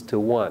thousands to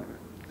 1.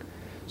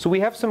 So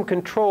we have some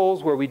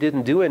controls where we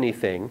didn't do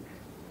anything.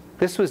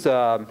 This was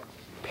a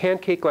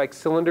pancake-like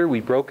cylinder. We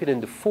broke it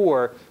into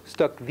 4,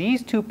 stuck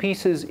these 2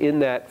 pieces in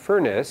that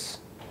furnace,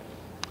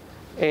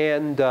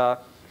 and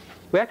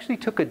we actually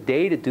took a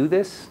day to do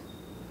this,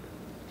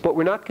 but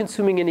we're not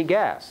consuming any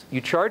gas.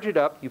 You charge it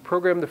up, you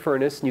program the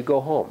furnace, and you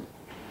go home,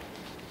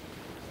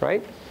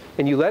 right?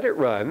 And you let it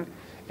run.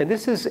 And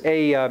this is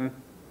an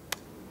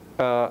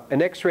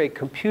X-ray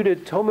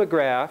computed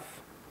tomograph.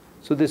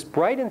 So this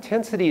bright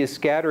intensity is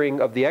scattering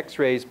of the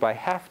X-rays by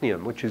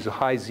hafnium, which is a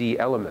high Z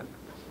element.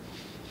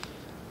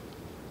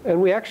 And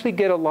we actually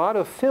get a lot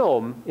of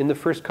film in the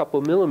first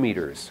couple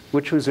millimeters,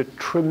 which was a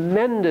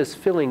tremendous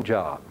filling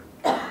job.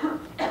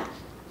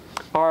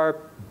 Our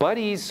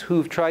buddies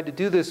who've tried to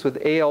do this with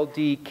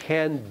ALD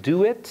can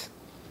do it,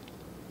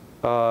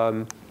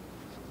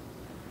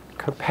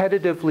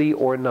 competitively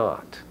or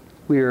not.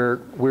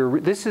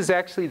 This is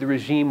actually the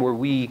regime where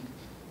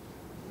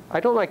I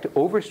don't like to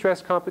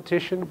overstress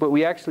competition, but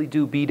we actually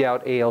do beat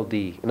out ALD.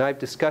 And I've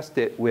discussed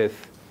it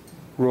with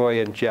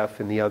Roy and Jeff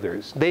and the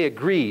others. They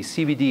agree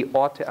CVD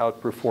ought to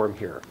outperform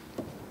here.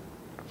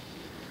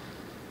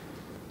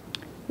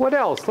 What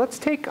else?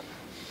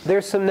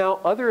 There's some now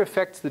other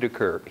effects that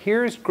occur.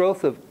 Here's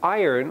growth of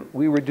iron.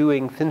 We were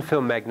doing thin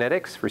film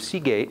magnetics for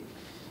Seagate.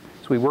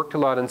 So we worked a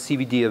lot on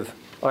CVD of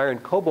iron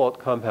cobalt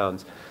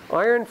compounds.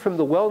 Iron from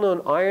the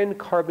well-known iron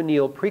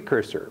carbonyl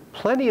precursor.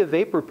 Plenty of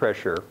vapor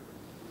pressure.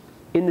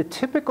 In the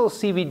typical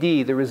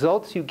CVD, the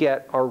results you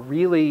get are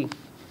really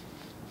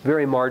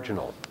very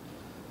marginal.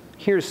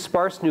 Here's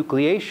sparse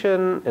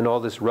nucleation and all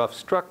this rough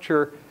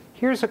structure.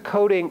 Here's a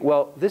coating.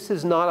 Well, this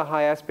is not a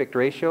high aspect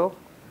ratio,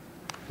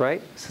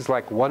 right? This is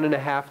like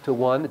 1.5 to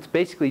 1. It's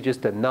basically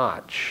just a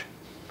notch.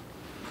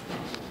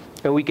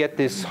 And we get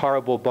this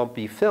horrible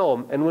bumpy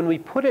film. And when we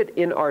put it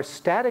in our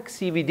static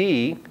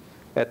CVD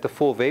at the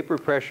full vapor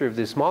pressure of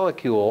this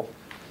molecule,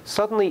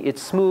 suddenly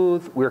it's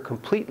smooth. We're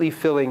completely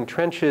filling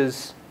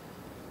trenches,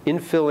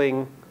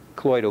 infilling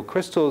colloidal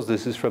crystals.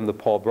 This is from the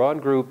Paul Braun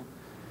group.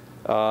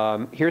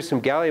 Here's some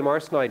gallium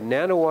arsenide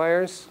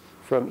nanowires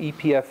from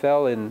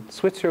EPFL in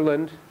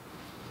Switzerland.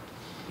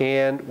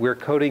 And we're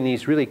coating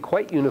these really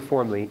quite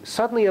uniformly.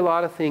 Suddenly a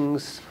lot of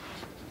things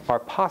are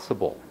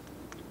possible.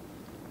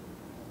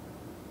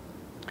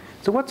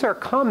 So what's our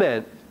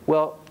comment?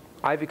 Well,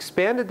 I've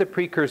expanded the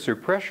precursor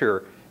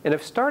pressure and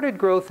have started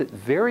growth at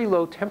very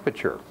low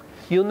temperature.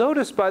 You'll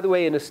notice, by the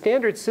way, in a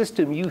standard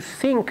system, you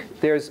think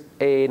there's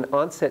an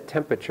onset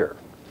temperature.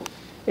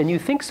 And you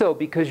think so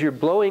because you're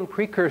blowing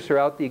precursor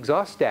out the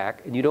exhaust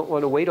stack and you don't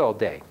want to wait all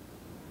day.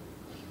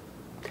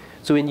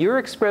 So in your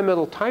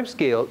experimental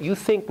timescale, you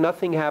think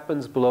nothing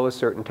happens below a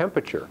certain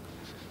temperature.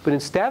 But in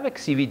static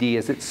CVD,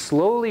 as it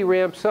slowly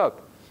ramps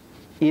up,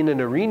 in an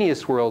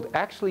Arrhenius world,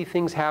 actually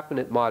things happen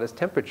at modest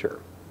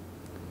temperature.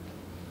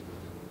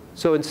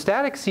 So in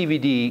static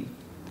CVD,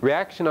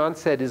 reaction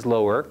onset is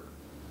lower,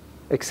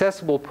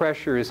 accessible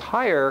pressure is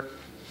higher,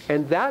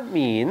 and that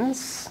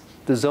means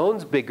the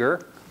zone's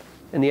bigger,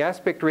 and the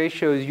aspect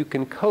ratios you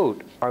can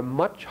coat are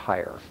much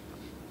higher.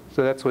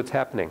 So that's what's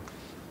happening.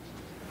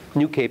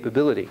 New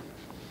capability.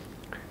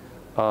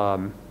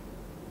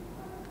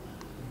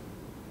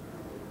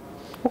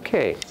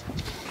 Okay,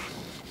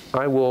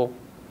 I will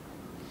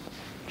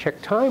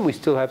check time. We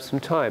still have some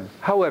time.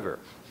 However,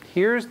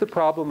 here's the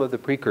problem of the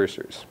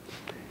precursors.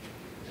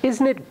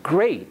 Isn't it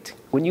great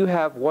when you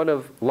have one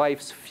of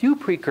life's few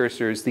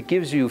precursors that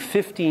gives you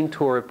 15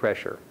 torr of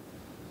pressure?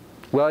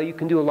 Well, you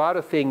can do a lot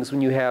of things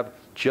when you have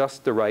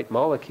just the right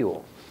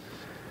molecule.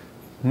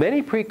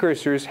 Many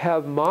precursors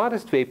have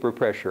modest vapor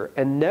pressure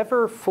and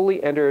never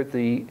fully enter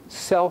the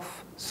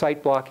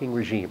self-site blocking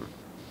regime.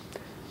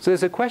 So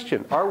there's a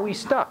question, are we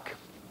stuck?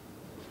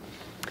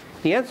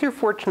 The answer,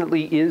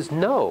 fortunately, is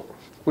no.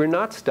 We're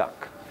not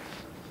stuck.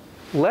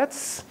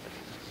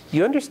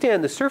 You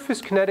understand the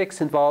surface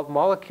kinetics involve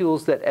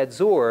molecules that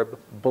adsorb,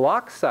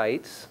 block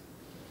sites,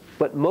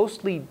 but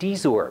mostly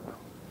desorb.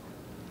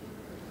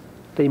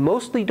 They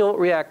mostly don't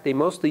react, they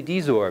mostly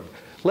desorb.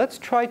 Let's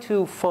try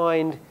to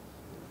find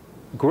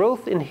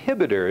growth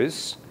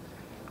inhibitors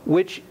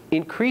which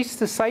increase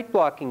the site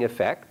blocking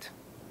effect,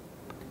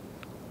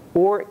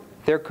 or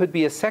there could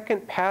be a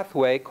second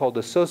pathway called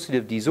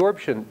associative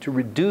desorption to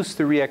reduce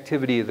the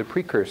reactivity of the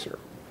precursor.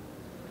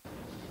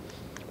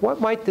 What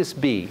might this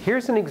be?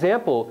 Here's an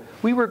example.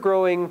 We were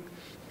growing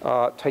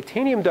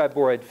titanium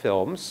diboride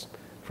films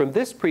from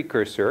this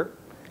precursor.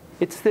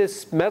 It's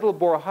this metal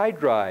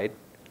borohydride,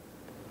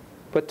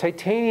 but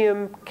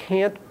titanium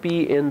can't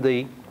be in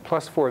the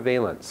 +4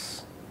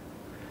 valence.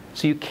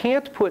 So you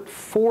can't put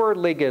 4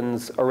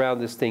 ligands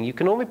around this thing. You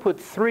can only put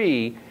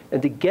 3, and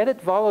to get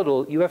it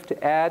volatile, you have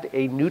to add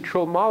a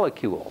neutral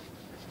molecule.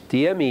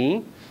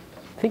 DME,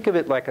 think of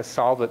it like a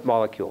solvent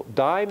molecule.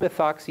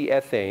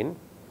 Dimethoxyethane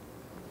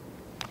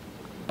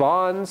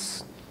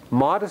bonds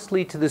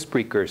modestly to this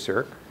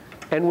precursor,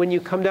 and when you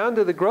come down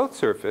to the growth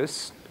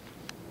surface,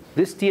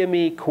 this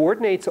DME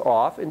coordinates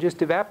off and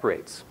just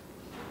evaporates.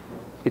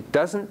 It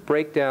doesn't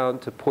break down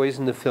to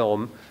poison the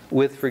film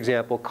with, for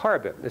example,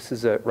 carbon. This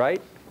is a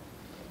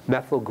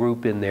methyl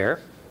group in there.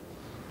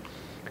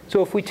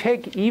 So if we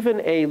take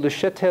even a Le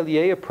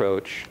Chatelier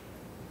approach,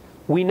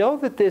 we know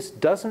that this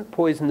doesn't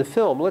poison the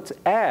film. Let's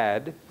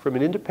add, from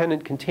an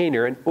independent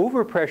container, an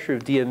overpressure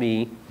of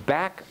DME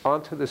back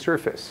onto the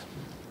surface.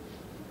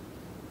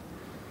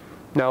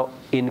 Now,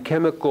 in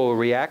chemical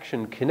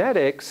reaction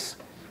kinetics,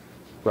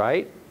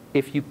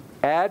 if you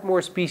add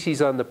more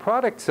species on the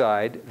product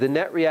side, the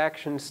net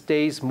reaction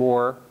stays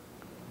more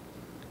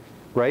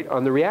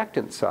on the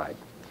reactant side.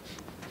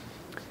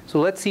 So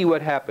let's see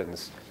what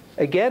happens.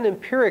 Again,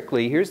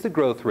 empirically, here's the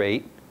growth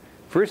rate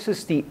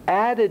versus the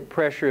added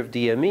pressure of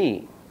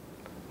DME.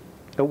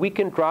 And we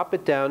can drop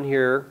it down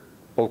here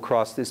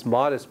across this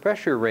modest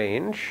pressure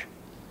range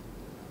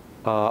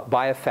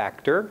by a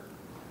factor.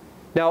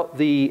 Now,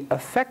 the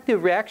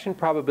effective reaction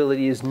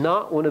probability is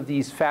not one of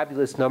these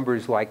fabulous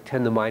numbers like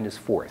 10 to the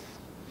 -4th.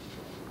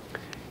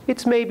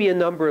 It's maybe a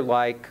number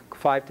like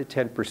 5 to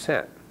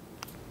 10%.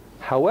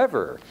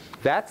 However,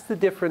 that's the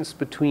difference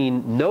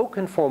between no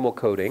conformal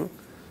coating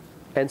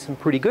and some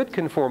pretty good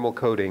conformal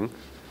coating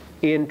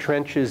in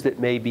trenches that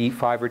may be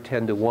 5 or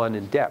 10 to 1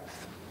 in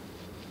depth.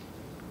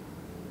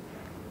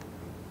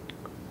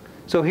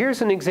 So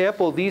here's an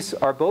example. These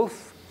are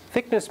both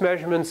thickness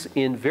measurements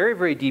in very,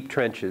 very deep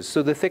trenches.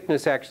 So the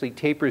thickness actually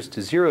tapers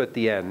to 0 at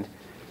the end.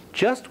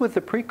 Just with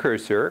the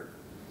precursor,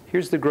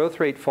 here's the growth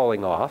rate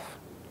falling off.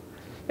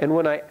 And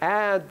when I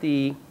add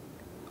the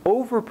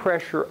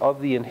overpressure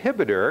of the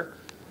inhibitor,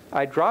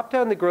 I drop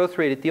down the growth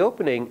rate at the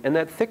opening, and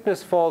that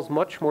thickness falls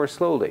much more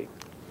slowly.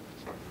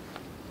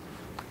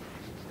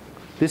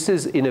 This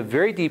is in a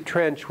very deep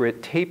trench where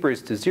it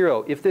tapers to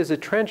 0. If there's a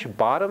trench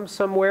bottom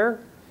somewhere,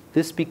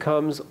 this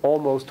becomes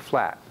almost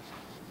flat.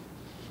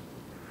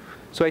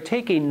 So I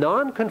take a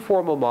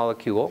non-conformal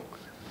molecule,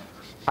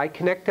 I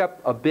connect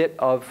up a bit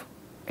of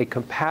a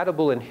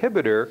compatible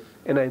inhibitor,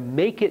 and I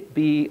make it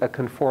be a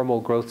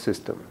conformal growth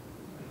system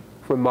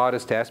for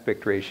modest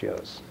aspect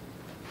ratios.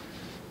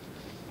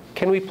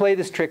 Can we play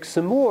this trick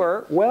some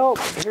more? Well,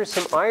 here's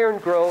some iron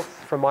growth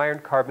from iron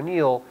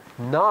carbonyl,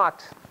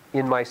 not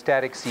in my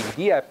static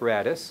CVD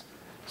apparatus.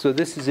 So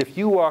this is if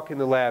you walk in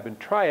the lab and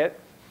try it,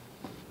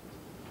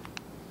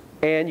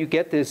 and you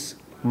get this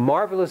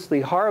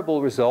marvelously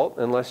horrible result,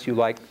 unless you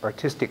like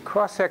artistic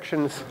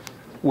cross-sections,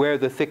 where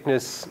the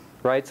thickness,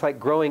 it's like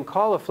growing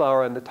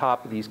cauliflower on the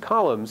top of these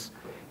columns.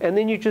 And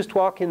then you just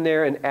walk in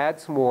there and add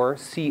some more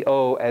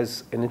CO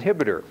as an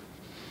inhibitor,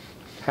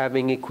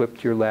 having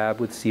equipped your lab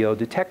with CO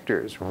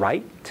detectors,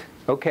 right?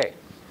 Okay.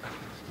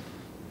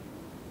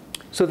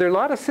 So there are a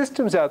lot of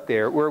systems out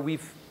there where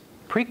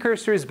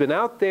precursors been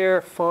out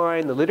there,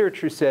 fine, the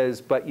literature says,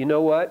 but you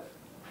know what?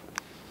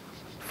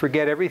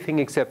 Forget everything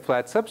except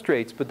flat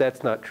substrates, but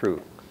that's not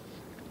true.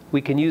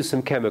 we can use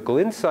some chemical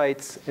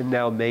insights and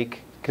now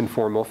make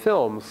conformal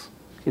films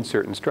in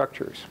certain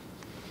structures.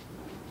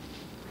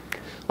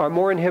 Are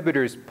more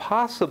inhibitors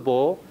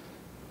possible?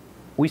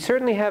 We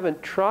certainly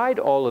haven't tried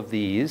all of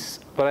these,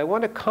 but I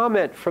want to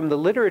comment from the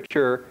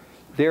literature,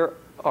 there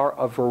are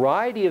a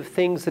variety of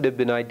things that have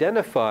been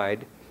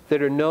identified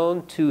that are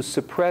known to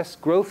suppress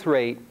growth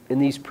rate in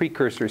these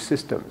precursor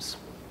systems.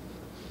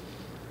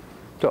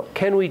 So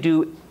can we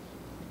do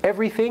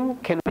everything?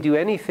 Can we do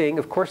anything?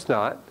 Of course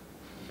not.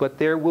 But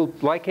there will,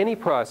 like any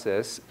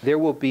process, there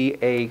will be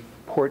a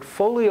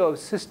portfolio of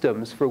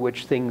systems for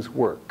which things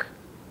work.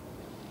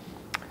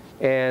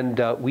 And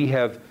we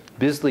have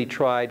busily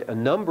tried a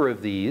number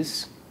of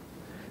these.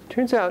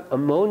 Turns out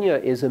ammonia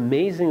is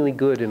amazingly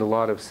good in a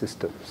lot of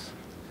systems.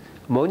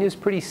 Ammonia is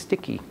pretty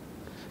sticky,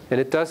 and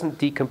it doesn't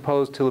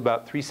decompose till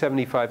about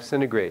 375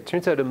 centigrade.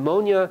 Turns out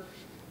ammonia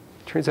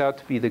turns out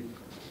to be the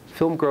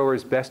film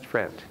grower's best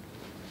friend.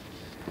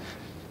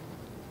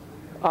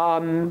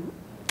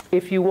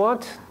 If you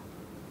want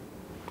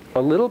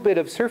a little bit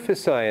of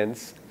surface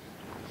science,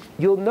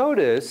 you'll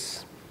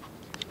notice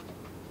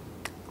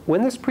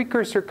when this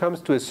precursor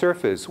comes to a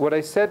surface, what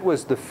I said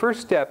was the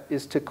first step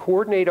is to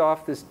coordinate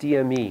off this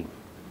DME.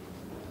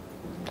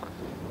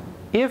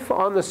 If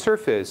on the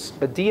surface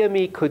a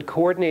DME could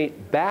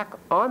coordinate back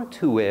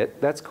onto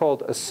it, that's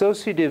called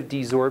associative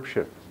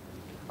desorption.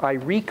 I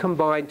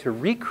recombine to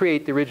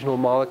recreate the original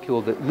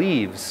molecule that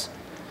leaves.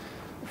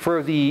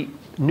 For the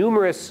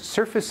numerous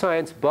surface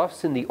science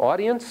buffs in the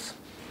audience,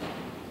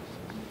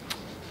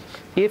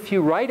 if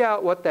you write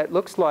out what that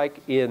looks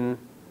like in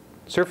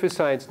surface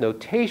science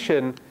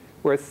notation,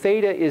 where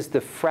theta is the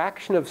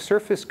fraction of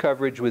surface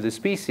coverage with a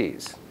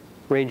species,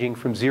 ranging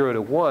from 0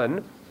 to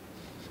 1,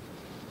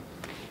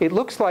 it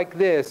looks like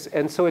this.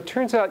 And so it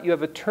turns out you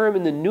have a term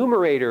in the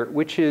numerator,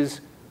 which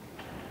is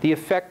the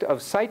effect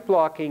of site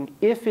blocking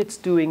if it's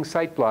doing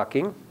site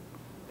blocking,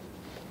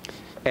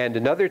 and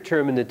another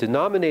term in the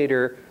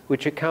denominator,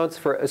 which accounts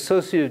for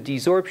associative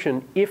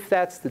desorption if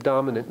that's the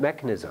dominant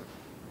mechanism.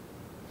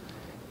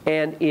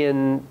 And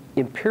in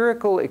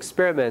empirical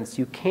experiments,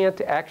 you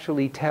can't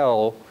actually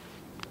tell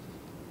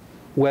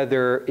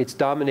whether it's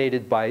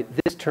dominated by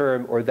this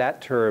term or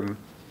that term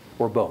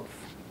or both.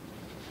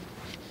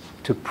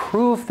 To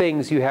prove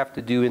things, you have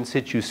to do in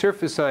situ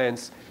surface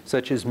science,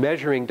 such as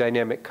measuring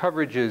dynamic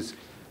coverages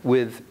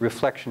with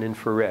reflection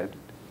infrared,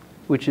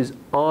 which is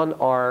on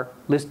our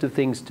list of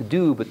things to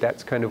do, but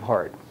that's kind of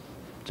hard.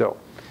 So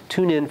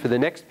tune in for the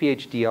next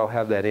PhD, I'll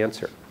have that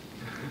answer.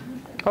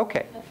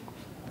 Okay.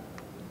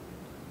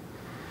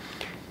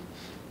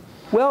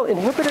 Well,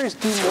 inhibitors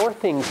do more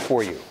things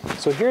for you.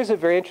 So here's a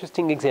very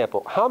interesting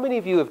example. How many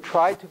of you have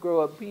tried to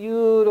grow a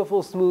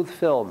beautiful smooth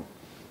film,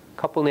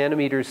 a couple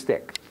nanometers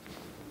thick?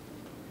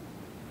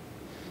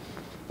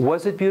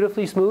 Was it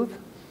beautifully smooth?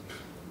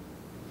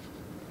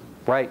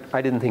 Right,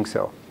 I didn't think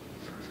so.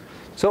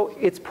 So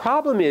its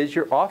problem is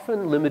you're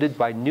often limited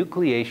by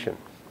nucleation,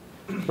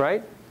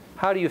 right?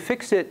 How do you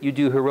fix it? You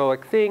do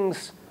heroic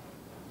things.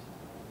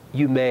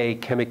 You may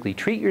chemically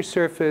treat your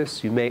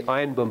surface. You may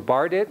ion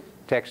bombard it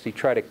to actually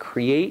try to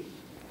create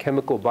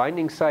chemical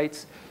binding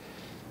sites.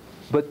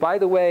 But by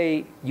the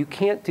way, you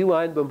can't do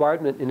ion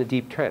bombardment in a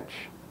deep trench.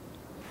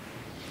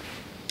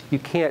 You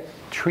can't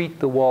treat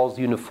the walls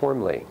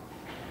uniformly,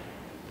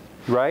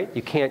 right?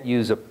 You can't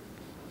use a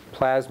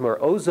plasma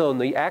or ozone.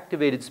 The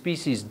activated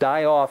species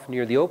die off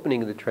near the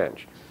opening of the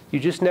trench. You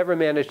just never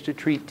manage to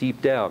treat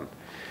deep down.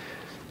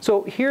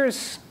 So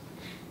here's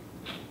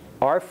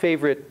our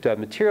favorite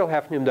material,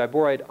 hafnium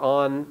diboride,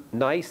 on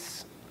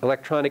nice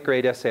electronic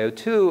grade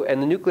SiO2,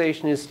 and the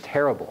nucleation is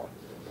terrible.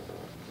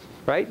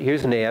 Right?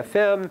 Here's an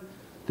AFM.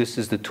 This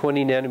is the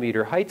 20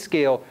 nanometer height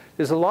scale.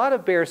 There's a lot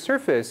of bare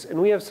surface,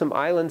 and we have some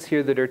islands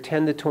here that are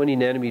 10 to 20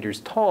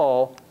 nanometers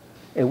tall,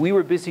 and we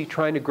were busy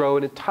trying to grow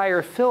an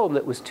entire film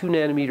that was 2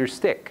 nanometers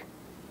thick.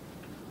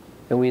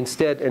 And we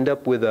instead end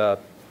up with a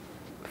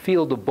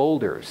field of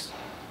boulders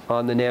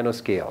on the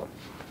nanoscale.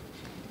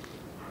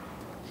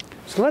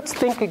 So let's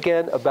think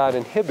again about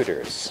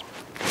inhibitors.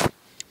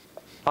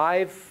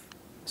 I've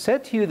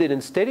said to you that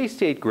in steady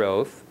state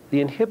growth,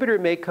 the inhibitor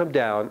may come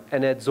down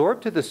and adsorb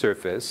to the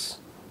surface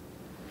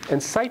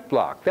and site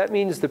block. That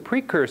means the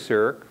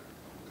precursor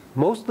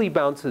mostly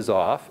bounces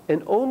off,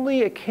 and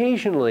only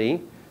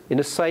occasionally in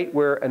a site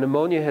where an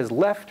ammonia has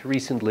left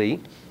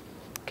recently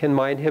can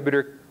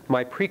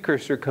my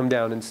precursor come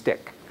down and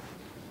stick.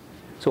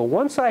 So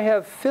once I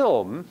have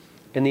film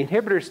and the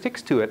inhibitor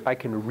sticks to it, I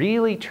can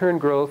really turn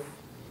growth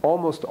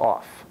almost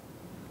off.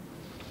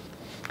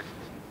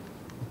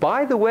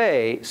 By the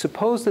way,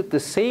 suppose that the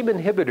same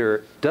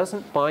inhibitor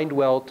doesn't bind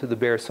well to the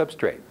bare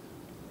substrate.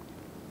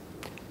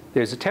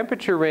 There's a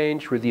temperature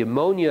range where the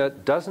ammonia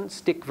doesn't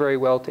stick very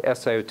well to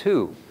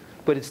SiO2,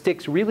 but it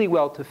sticks really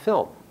well to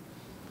film.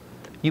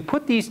 You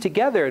put these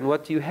together, and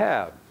what do you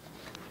have?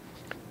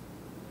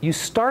 You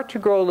start to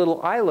grow a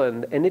little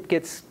island, and it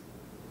gets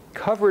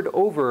covered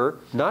over,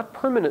 not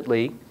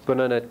permanently, but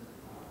on a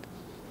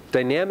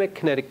dynamic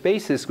kinetic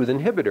basis with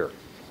inhibitor.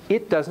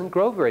 It doesn't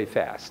grow very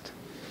fast.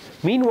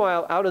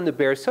 Meanwhile, out on the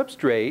bare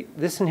substrate,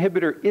 this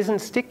inhibitor isn't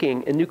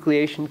sticking and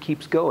nucleation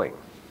keeps going.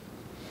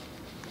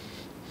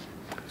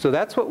 So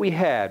that's what we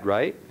had,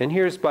 right? And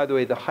here's, by the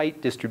way, the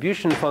height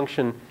distribution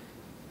function.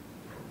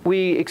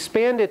 We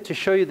expand it to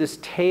show you this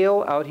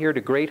tail out here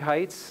to great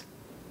heights.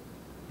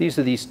 These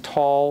are these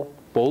tall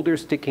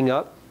boulders sticking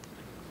up.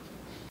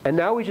 And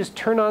now we just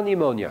turn on the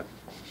ammonia.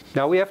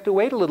 Now we have to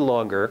wait a little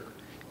longer.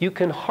 You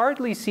can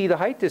hardly see the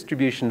height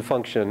distribution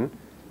function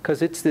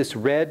because it's this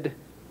red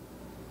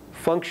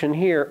function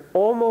here,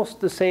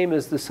 almost the same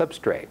as the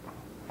substrate.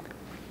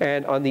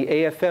 And on the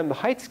AFM, the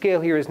height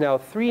scale here is now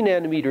 3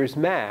 nanometers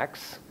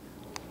max,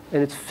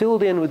 and it's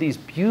filled in with these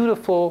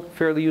beautiful,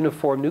 fairly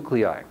uniform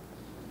nuclei,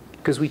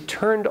 because we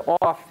turned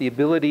off the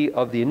ability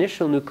of the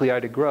initial nuclei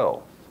to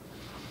grow.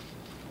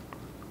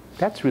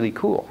 That's really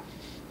cool.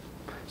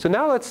 So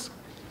now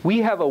we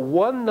have a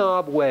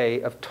one-knob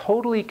way of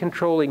totally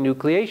controlling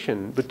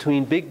nucleation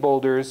between big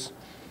boulders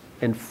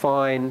and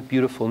fine,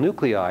 beautiful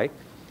nuclei,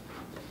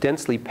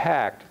 densely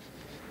packed.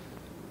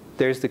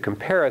 There's the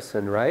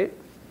comparison, right?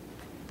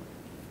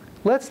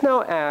 Let's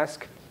now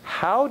ask,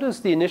 how does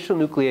the initial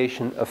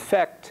nucleation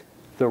affect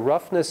the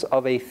roughness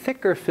of a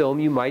thicker film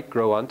you might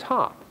grow on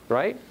top,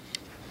 right?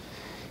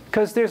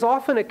 Because there's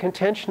often a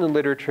contention in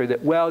literature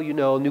that, well, you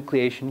know,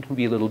 nucleation can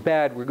be a little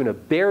bad. We're going to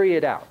bury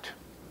it out,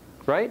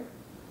 right?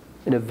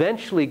 And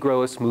eventually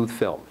grow a smooth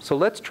film. So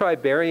let's try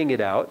burying it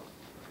out.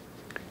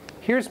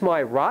 Here's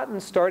my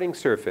rotten starting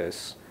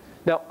surface.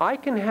 Now, I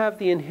can have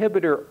the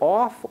inhibitor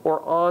off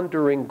or on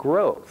during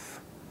growth.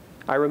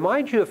 I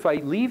remind you, if I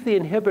leave the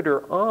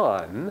inhibitor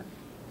on,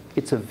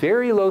 it's a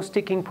very low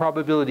sticking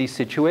probability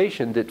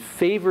situation that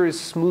favors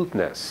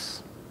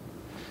smoothness.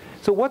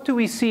 So what do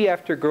we see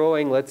after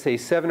growing, let's say,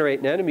 7 or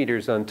 8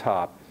 nanometers on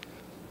top?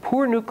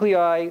 Poor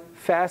nuclei,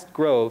 fast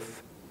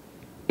growth.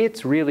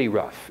 It's really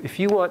rough. If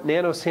you want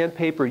nano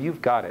sandpaper,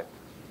 you've got it,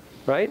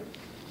 right?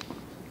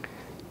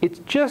 It's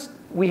just,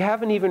 we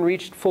haven't even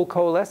reached full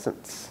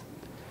coalescence.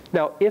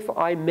 Now, if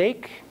I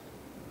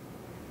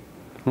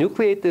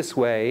nucleate this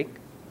way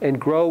and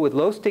grow with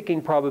low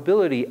sticking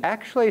probability,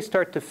 actually I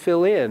start to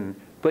fill in,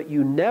 but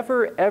you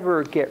never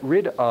ever get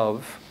rid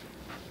of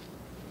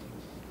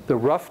the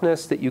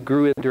roughness that you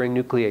grew in during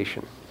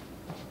nucleation,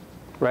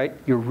 right?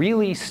 You're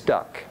really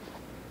stuck.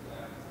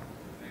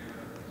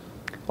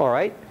 All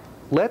right,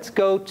 let's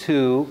go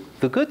to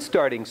the good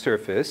starting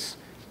surface.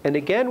 And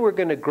again, we're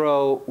going to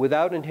grow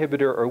without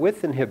inhibitor or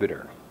with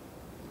inhibitor.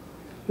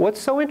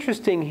 What's so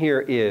interesting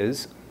here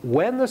is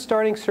when the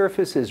starting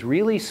surface is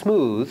really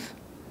smooth,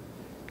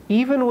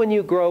 even when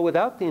you grow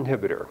without the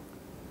inhibitor,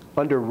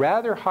 under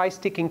rather high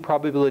sticking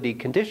probability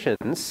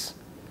conditions,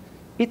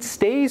 it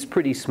stays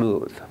pretty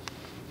smooth.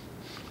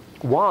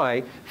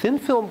 Why? Thin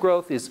film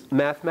growth is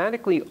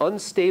mathematically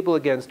unstable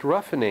against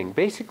roughening,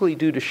 basically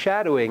due to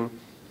shadowing,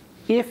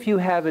 if you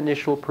have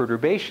initial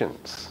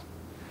perturbations.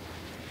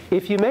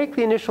 If you make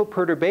the initial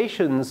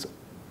perturbations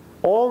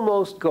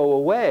almost go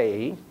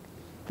away,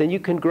 then you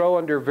can grow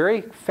under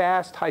very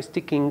fast, high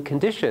sticking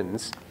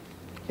conditions,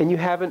 and you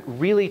haven't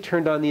really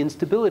turned on the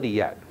instability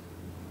yet.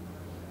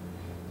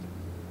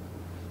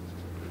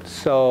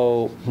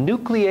 So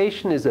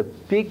nucleation is a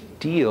big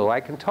deal.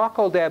 I can talk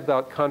all day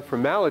about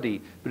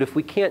conformality, but if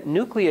we can't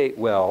nucleate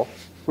well,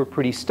 we're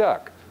pretty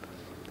stuck.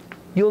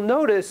 You'll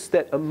notice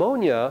that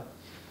ammonia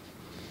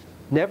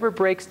never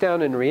breaks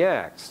down and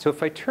reacts. So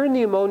if I turn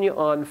the ammonia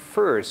on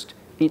first,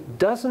 it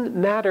doesn't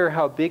matter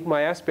how big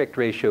my aspect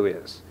ratio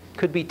is. It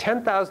could be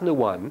 10,000 to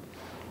 1.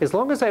 As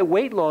long as I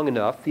wait long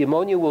enough, the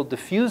ammonia will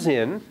diffuse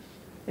in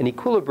and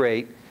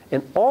equilibrate,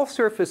 and all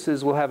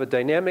surfaces will have a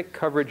dynamic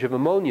coverage of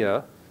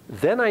ammonia.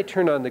 Then I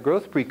turn on the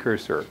growth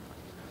precursor.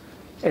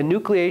 And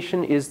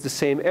nucleation is the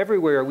same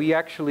everywhere. We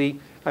actually,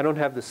 I don't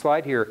have the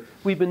slide here,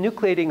 we've been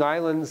nucleating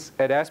islands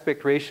at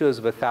aspect ratios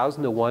of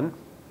 1,000 to 1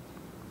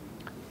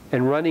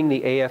 and running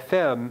the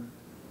AFM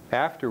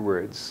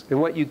afterwards.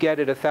 And what you get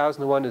at 1,000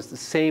 to 1 is the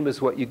same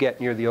as what you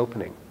get near the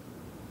opening.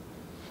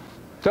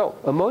 So,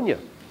 ammonia,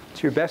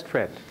 it's your best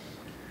friend.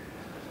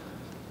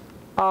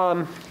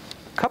 A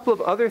couple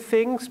of other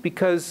things,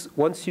 because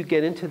once you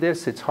get into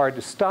this, it's hard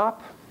to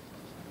stop.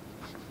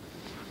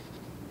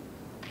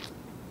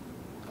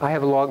 I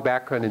have a long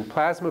background in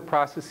plasma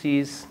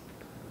processes.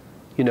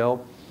 You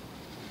know,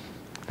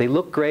 they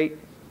look great.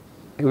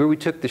 Where we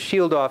took the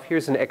shield off,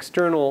 here's an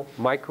external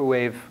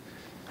microwave,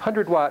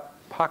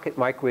 100-watt pocket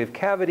microwave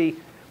cavity.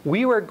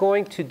 We were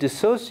going to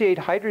dissociate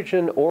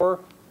hydrogen or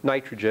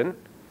nitrogen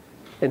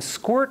and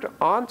squirt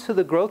onto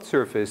the growth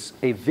surface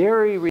a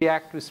very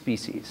reactive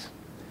species,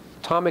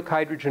 atomic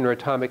hydrogen or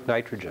atomic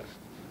nitrogen.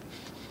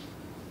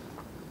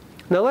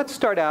 Now let's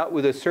start out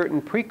with a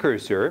certain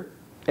precursor,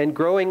 and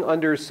growing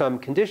under some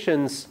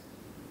conditions,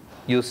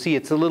 you'll see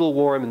it's a little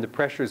warm and the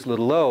pressure is a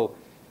little low,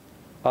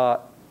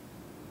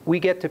 we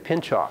get to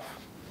pinch off.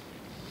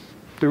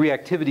 The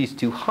reactivity is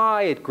too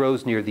high, it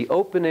grows near the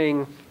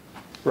opening,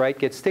 right?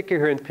 Gets thicker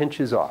here and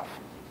pinches off.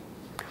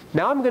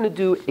 Now I'm going to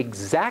do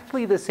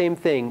exactly the same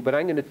thing, but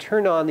I'm going to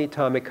turn on the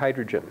atomic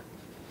hydrogen.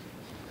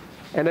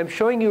 And I'm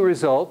showing you a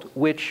result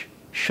which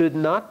should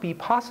not be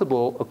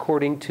possible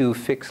according to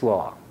Fick's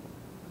law,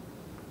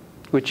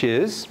 which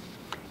is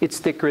it's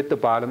thicker at the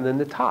bottom than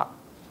the top.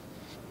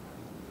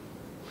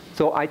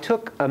 So I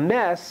took a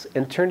mess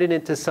and turned it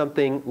into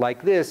something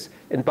like this.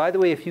 And by the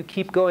way, if you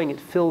keep going, it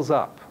fills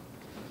up.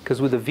 Because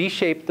with a V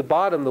shape at the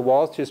bottom, the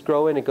walls just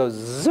grow in, it goes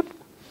zip,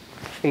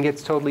 and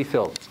gets totally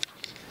filled.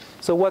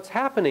 So what's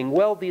happening?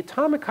 Well, the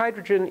atomic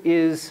hydrogen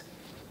is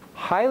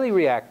highly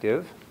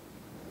reactive,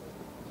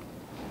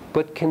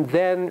 but can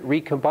then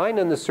recombine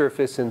on the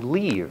surface and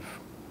leave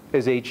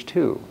as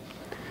H2.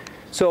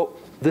 So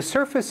the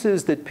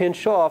surfaces that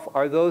pinch off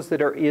are those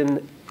that are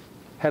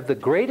have the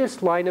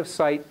greatest line of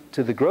sight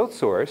to the growth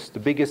source, the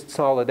biggest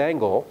solid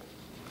angle.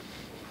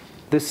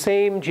 The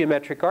same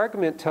geometric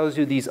argument tells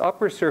you these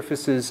upper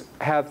surfaces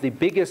have the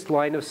biggest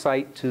line of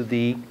sight to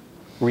the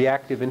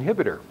reactive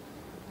inhibitor.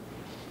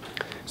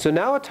 So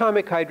now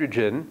atomic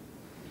hydrogen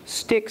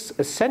sticks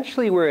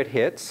essentially where it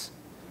hits,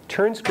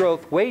 turns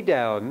growth way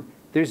down.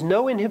 There's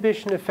no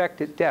inhibition effect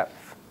at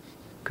depth,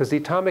 because the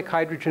atomic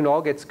hydrogen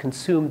all gets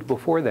consumed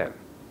before then.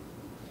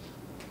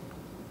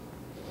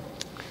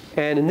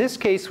 And in this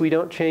case, we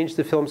don't change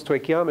the film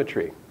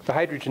stoichiometry. The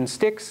hydrogen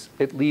sticks,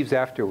 it leaves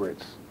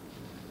afterwards.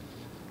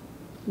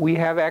 We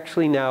have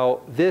actually now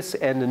this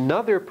and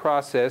another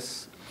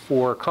process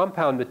for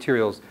compound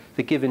materials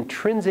that give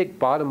intrinsic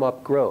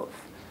bottom-up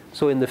growth.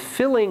 So in the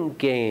filling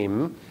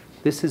game,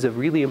 this is a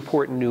really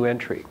important new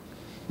entry.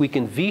 We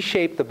can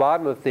V-shape the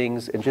bottom of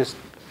things and just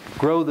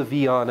grow the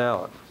V on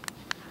out.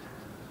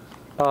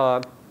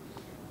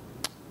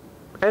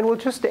 And we'll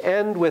just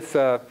end with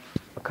a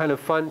kind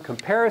of fun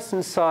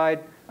comparison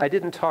side. I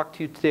didn't talk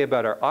to you today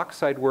about our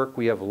oxide work.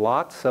 We have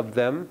lots of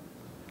them.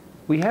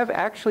 We have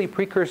actually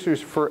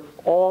precursors for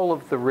all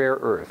of the rare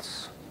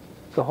earths,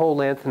 the whole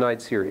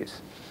lanthanide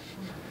series.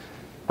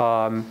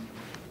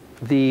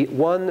 The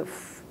one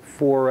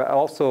for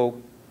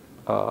also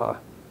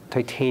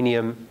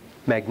titanium,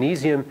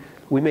 magnesium,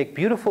 we make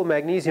beautiful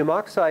magnesium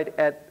oxide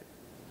at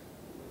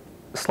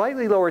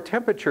slightly lower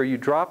temperature. You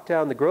drop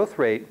down the growth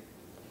rate.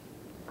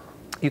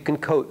 You can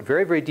coat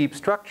very, very deep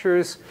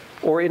structures,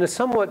 or in a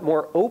somewhat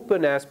more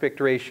open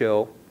aspect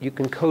ratio, you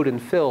can coat and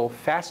fill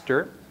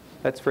faster.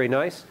 That's very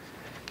nice.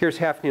 Here's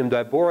hafnium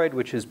diboroid,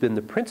 which has been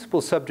the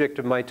principal subject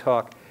of my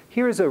talk.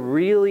 Here's a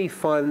really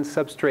fun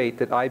substrate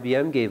that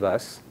IBM gave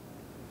us.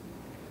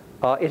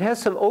 It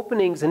has some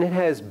openings, and it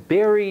has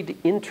buried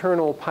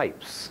internal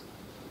pipes.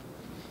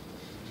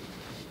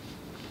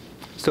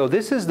 So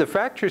this is the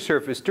fracture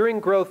surface. During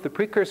growth, the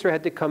precursor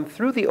had to come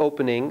through the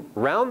opening,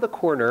 round the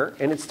corner,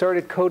 and it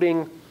started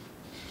coating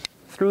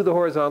through the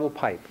horizontal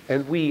pipe.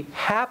 And we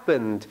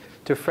happened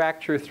to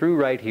fracture through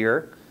right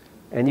here.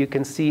 And you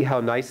can see how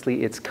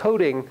nicely it's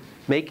coating,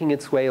 making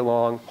its way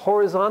along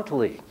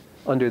horizontally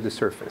under the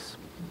surface.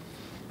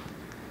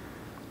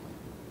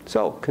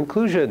 So,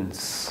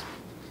 conclusions.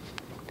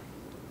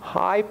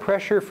 High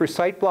pressure for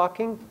site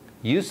blocking,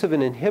 use of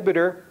an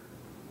inhibitor,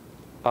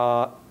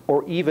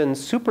 or even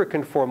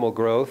superconformal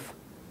growth.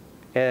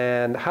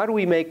 And how do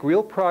we make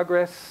real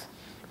progress?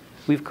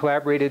 We've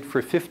collaborated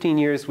for 15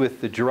 years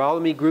with the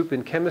Girolami group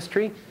in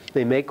chemistry.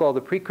 They make all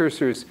the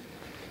precursors.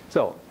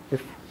 So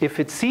if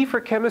it's C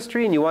for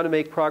chemistry and you want to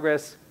make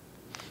progress,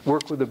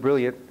 work with a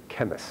brilliant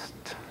chemist.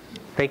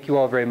 Thank you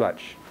all very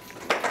much.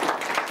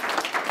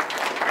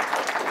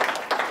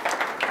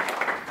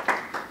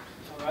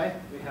 All right,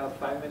 we have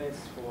 5 minutes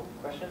for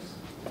questions.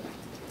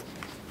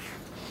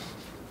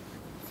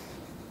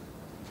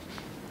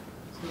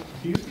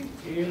 Do you think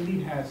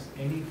ALD has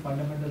any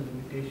fundamental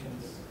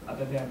limitations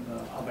other than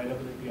the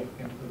availability of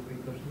chemical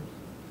precursors?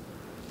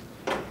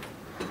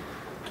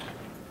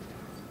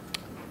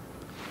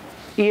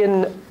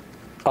 In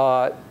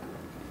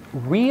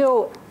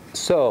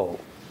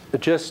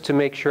just to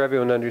make sure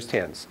everyone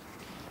understands.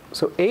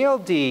 So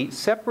ALD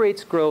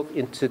separates growth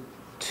into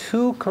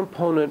two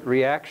component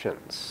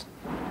reactions.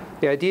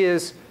 The idea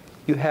is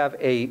you have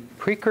a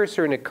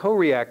precursor and a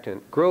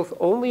co-reactant. Growth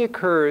only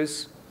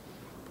occurs,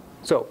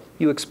 so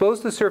you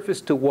expose the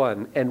surface to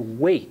one and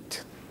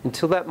wait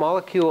until that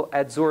molecule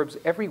adsorbs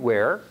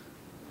everywhere.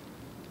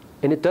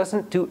 And it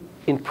doesn't do,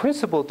 in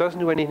principle, it doesn't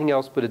do anything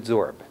else but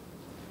adsorb.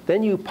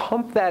 Then you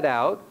pump that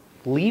out,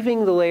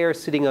 leaving the layer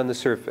sitting on the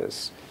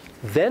surface.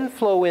 Then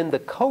flow in the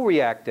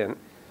co-reactant,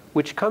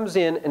 which comes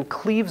in and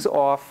cleaves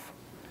off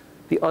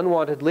the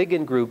unwanted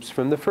ligand groups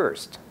from the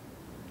first.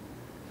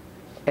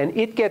 And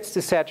it gets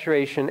to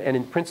saturation, and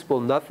in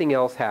principle, nothing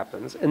else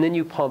happens. And then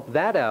you pump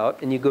that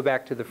out, and you go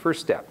back to the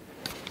first step.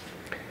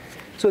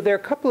 So there are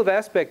a couple of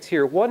aspects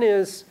here. One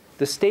is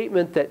the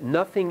statement that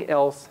nothing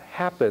else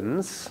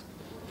happens.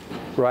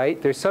 Right?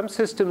 There's some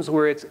systems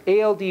where it's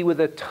ALD with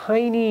a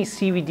tiny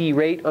CVD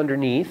rate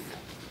underneath.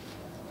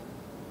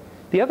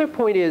 The other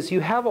point is you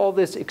have all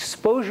this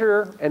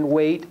exposure and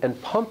wait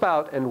and pump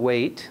out and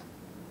wait.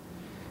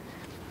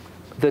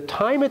 The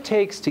time it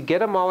takes to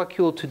get a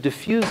molecule to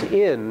diffuse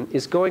in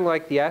is going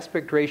like the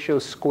aspect ratio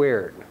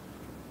squared.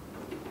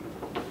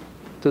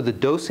 So the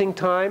dosing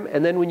time,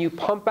 and then when you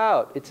pump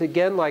out, it's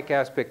again like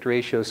aspect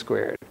ratio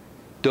squared.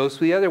 Dose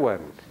with the other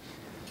one.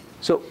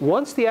 So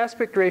once the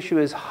aspect ratio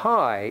is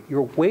high,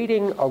 you're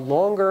waiting a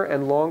longer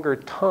and longer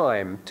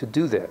time to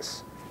do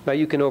this. Now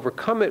you can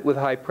overcome it with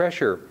high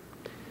pressure.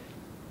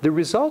 The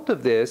result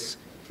of this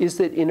is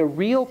that in a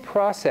real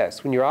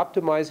process, when you're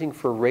optimizing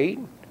for rate,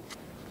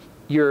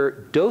 your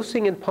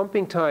dosing and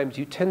pumping times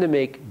you tend to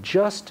make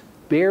just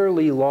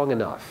barely long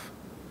enough.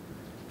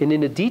 And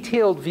in a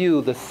detailed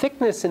view, the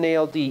thickness in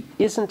ALD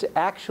isn't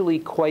actually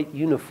quite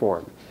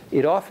uniform.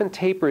 It often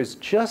tapers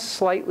just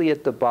slightly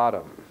at the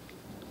bottom,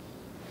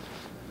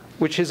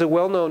 which is a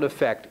well-known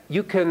effect.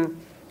 You can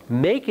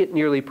make it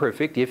nearly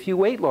perfect if you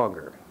wait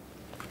longer.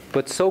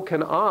 But so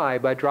can I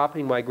by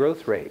dropping my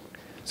growth rate.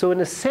 So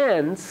in a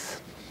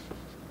sense,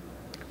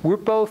 we're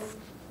both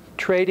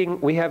trading.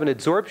 We have an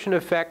absorption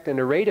effect and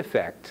a rate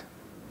effect.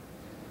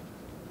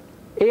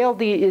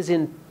 ALD is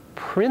in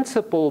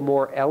principle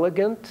more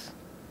elegant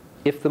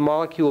if the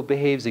molecule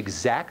behaves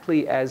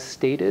exactly as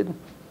stated.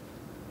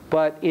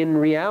 But in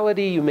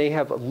reality, you may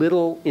have a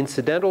little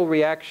incidental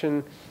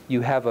reaction.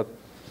 You have a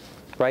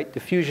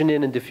diffusion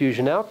in and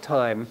diffusion out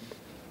time.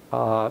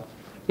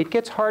 It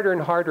gets harder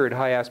and harder at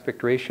high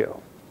aspect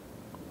ratio.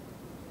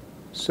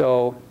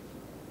 So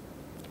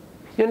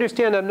you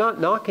understand, I'm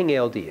not knocking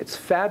ALD. It's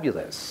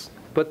fabulous.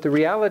 But the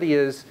reality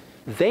is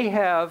they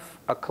have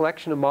a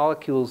collection of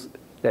molecules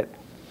that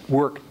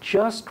work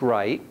just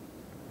right,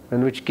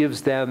 and which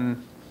gives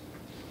them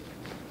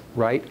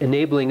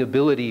enabling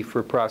ability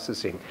for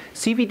processing.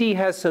 CVD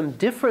has some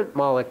different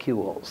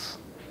molecules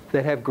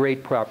that have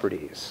great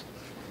properties.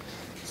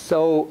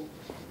 So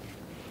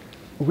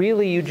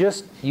really,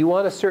 you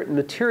want a certain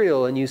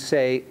material, and you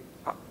say,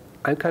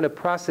 I'm kind of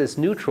process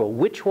neutral.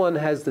 Which one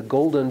has the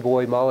golden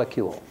boy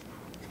molecule?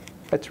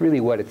 That's really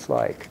what it's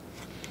like.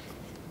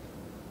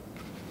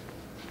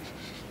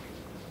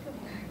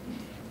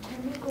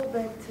 Can we go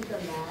back to the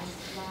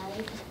last slide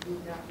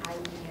with the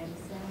IEM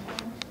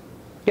sample?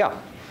 Yeah.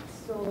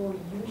 So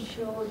you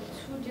showed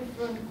two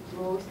different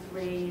growth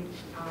rates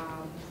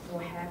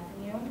for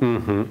hafnium.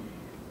 Mm-hmm.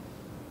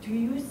 Do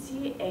you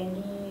see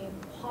any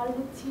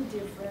quality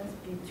difference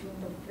between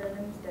the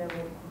films that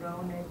were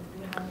grown at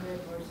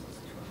 300 versus 200?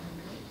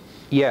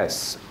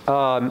 Yes.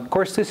 Of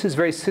course, this is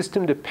very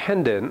system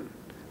dependent.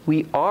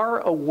 We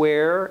are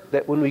aware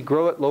that when we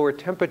grow at lower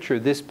temperature,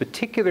 this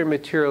particular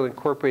material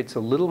incorporates a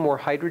little more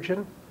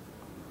hydrogen.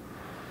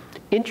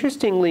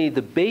 Interestingly,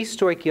 the base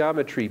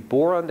stoichiometry,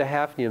 boron to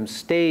hafnium,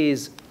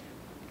 stays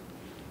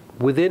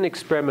within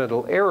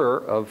experimental error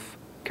of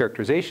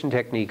characterization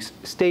techniques,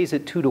 stays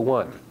at 2 to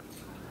 1.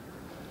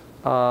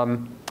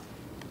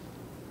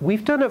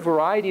 We've done a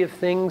variety of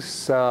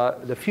things.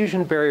 The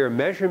fusion barrier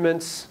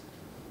measurements,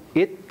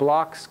 it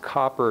blocks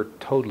copper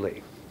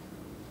totally.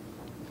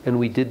 And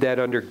we did that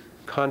under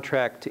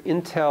contract to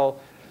Intel.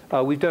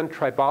 We've done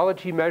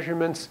tribology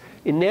measurements.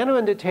 In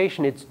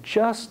nanoindentation, it's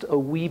just a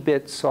wee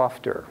bit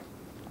softer.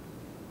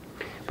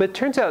 But it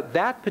turns out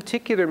that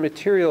particular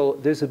material,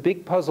 there's a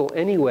big puzzle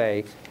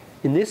anyway.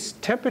 In this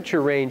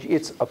temperature range,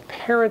 it's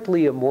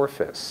apparently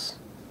amorphous.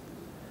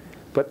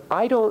 But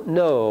I don't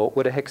know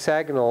what a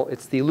hexagonal,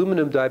 it's the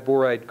aluminum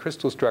diboride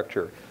crystal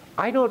structure.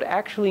 I don't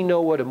actually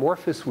know what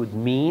amorphous would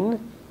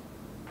mean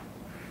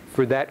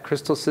for that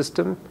crystal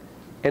system.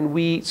 And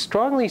we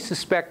strongly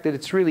suspect that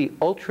it's really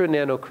ultra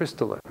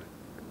nanocrystalline.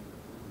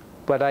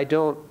 But I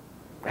don't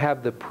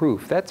have the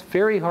proof. That's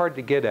very hard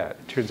to get at,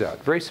 it turns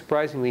out. Very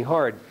surprisingly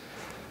hard.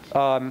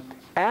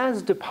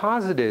 As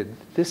deposited,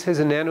 this has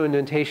a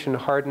nanoindentation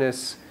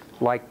hardness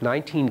like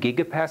 19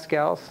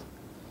 gigapascals.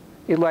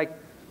 It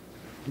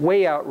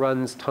way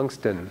outruns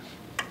tungsten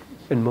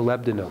and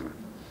molybdenum.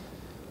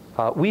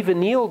 We've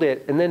annealed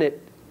it, and then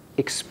it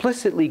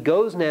explicitly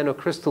goes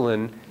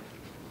nanocrystalline.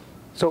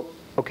 So,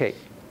 okay,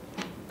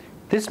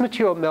 this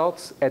material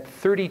melts at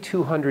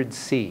 3200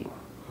 C,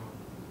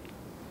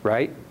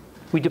 right?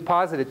 We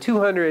deposit at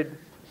 200,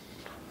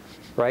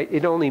 right?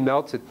 It only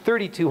melts at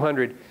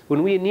 3200.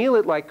 When we anneal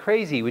it like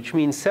crazy, which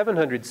means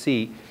 700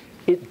 C,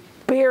 it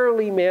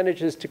barely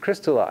manages to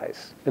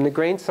crystallize. And the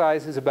grain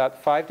size is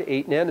about 5 to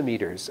 8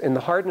 nanometers. And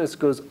the hardness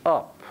goes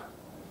up.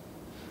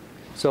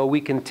 So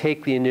we can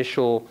take the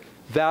initial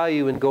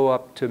value and go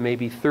up to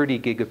maybe 30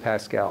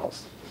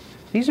 gigapascals.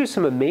 These are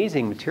some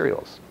amazing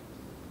materials.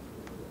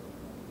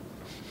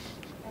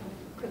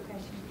 Quick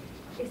question.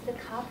 Is the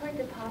copper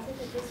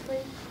deposited this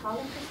way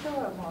polycrystal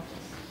or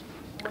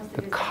amorphous?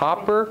 The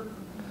copper?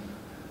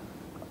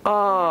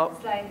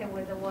 It's like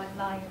with the one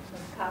line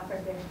of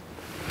copper there.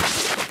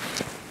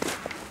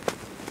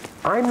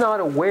 I'm not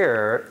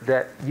aware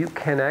that you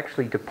can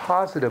actually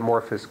deposit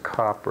amorphous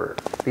copper.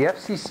 The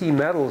FCC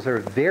metals are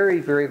very,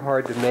 very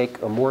hard to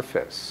make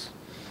amorphous.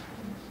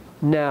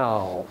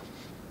 Now,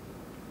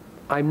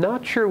 I'm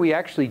not sure we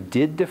actually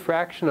did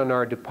diffraction on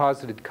our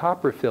deposited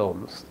copper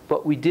films,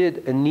 but we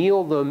did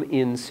anneal them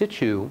in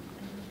situ.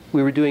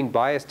 We were doing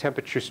bias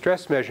temperature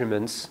stress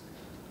measurements.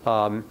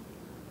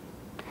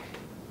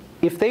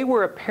 If they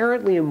were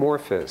apparently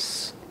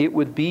amorphous, it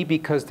would be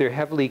because they're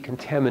heavily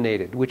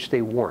contaminated, which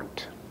they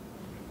weren't.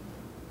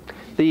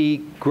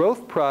 The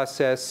growth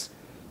process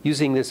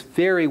using this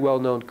very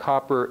well-known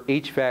copper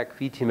HVAC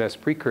VTMS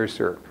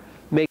precursor,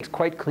 makes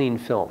quite clean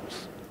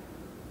films.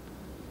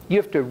 You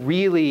have to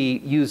really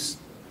use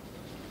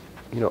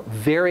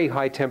very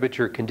high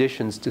temperature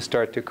conditions to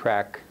start to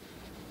crack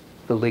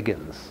the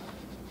ligands.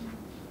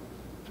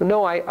 So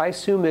no, I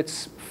assume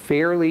it's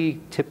fairly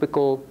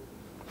typical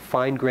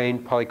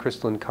fine-grained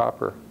polycrystalline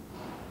copper.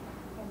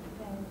 And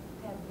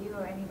have you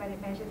or anybody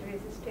measured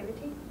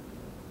resistivity?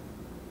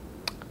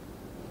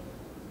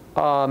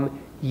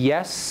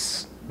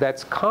 Yes,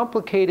 that's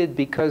complicated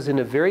because in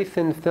a very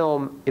thin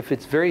film, if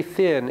it's very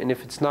thin and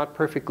if it's not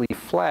perfectly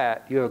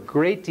flat, you have a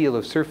great deal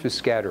of surface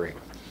scattering.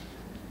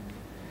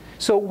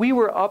 So we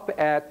were up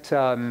at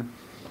some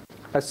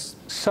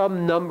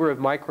number of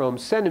microohm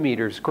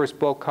centimeters. Of course,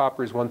 bulk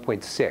copper is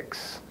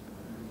 1.6.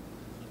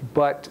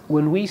 But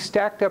when we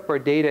stacked up our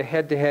data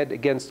head-to-head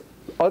against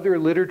other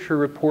literature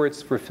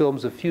reports for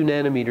films a few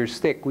nanometers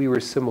thick, we were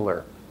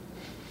similar.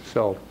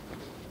 So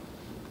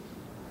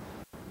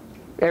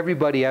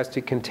everybody has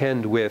to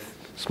contend with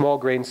small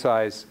grain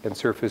size and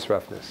surface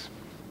roughness.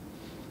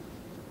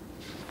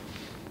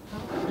 How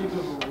big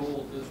of a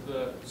role does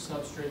the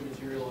substrate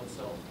material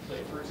itself play?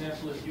 For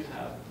example, if you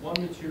have one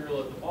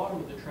material at the bottom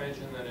of the trench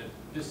and then a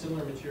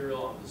dissimilar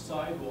material on the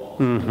sidewalls,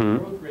 the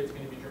growth rate is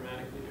going to be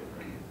dramatically different.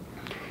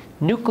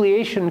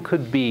 Nucleation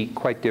could be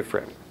quite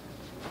different.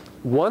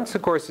 Once,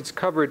 of course, it's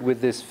covered with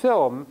this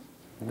film,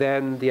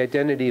 then the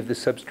identity of the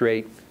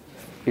substrate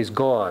is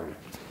gone.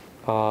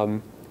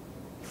 I'll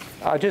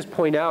just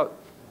point out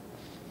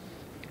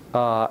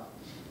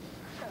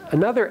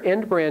another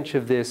end branch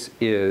of this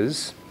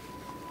is,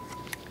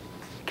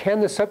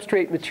 can the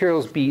substrate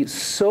materials be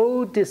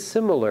so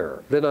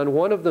dissimilar that on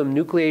one of them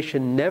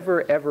nucleation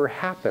never ever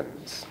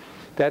happens?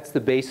 That's the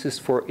basis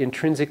for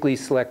intrinsically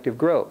selective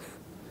growth.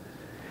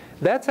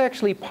 That's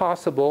actually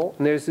possible,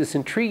 and there's this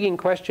intriguing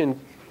question,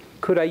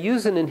 could I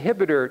use an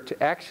inhibitor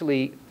to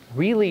actually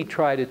really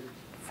try to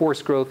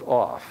force growth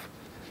off?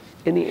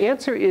 And the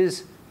answer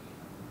is,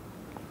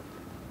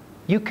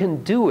 you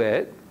can do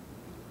it,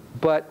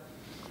 but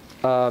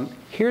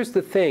here's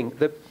the thing.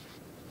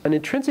 An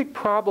intrinsic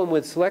problem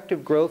with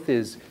selective growth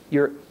is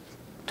you're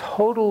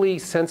totally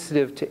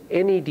sensitive to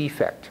any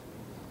defect,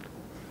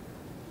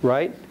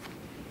 right?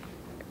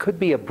 It could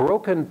be a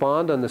broken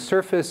bond on the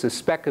surface, a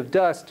speck of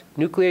dust.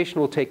 Nucleation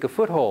will take a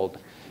foothold.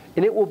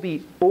 And it will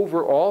be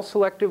overall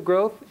selective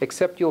growth,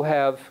 except you'll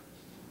have,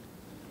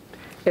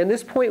 and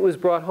this point was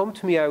brought home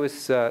to me. I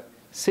was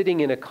sitting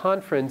in a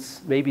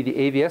conference, maybe the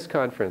AVS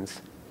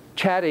conference,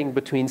 chatting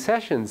between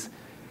sessions.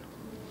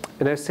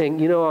 And I was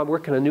saying, I'm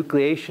working on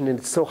nucleation and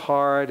it's so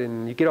hard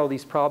and you get all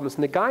these problems.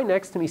 And the guy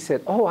next to me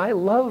said, oh, I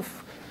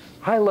love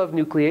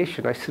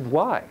nucleation. I said,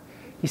 why?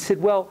 He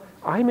said, well,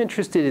 I'm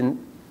interested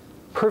in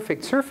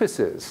perfect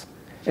surfaces.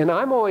 And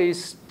I'm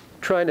always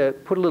trying to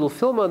put a little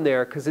film on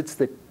there because it's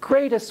the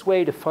greatest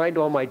way to find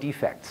all my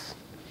defects.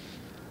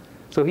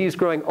 So he was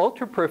growing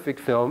ultra-perfect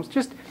films.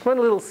 Just run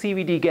a little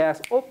CVD gas.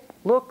 Oh,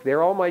 look, there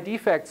are all my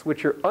defects,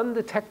 which are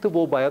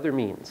undetectable by other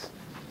means.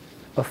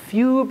 A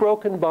few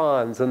broken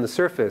bonds on the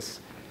surface.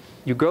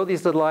 You grow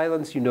these little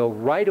islands, you know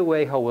right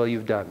away how well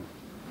you've done.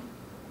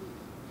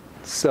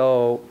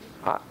 So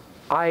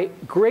I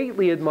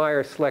greatly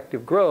admire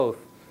selective growth,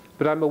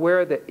 but I'm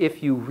aware that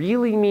if you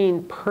really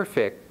mean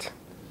perfect,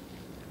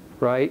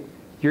 right,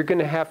 you're going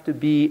to have to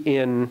be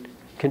in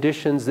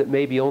conditions that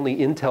maybe only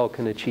Intel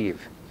can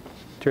achieve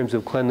in terms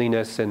of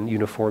cleanliness and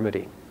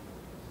uniformity.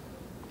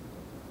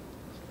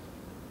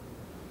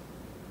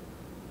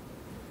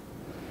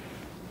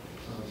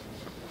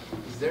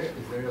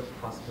 Is there a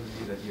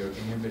possibility that your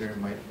inhibitor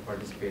might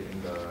participate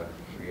in the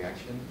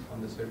reaction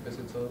on the surface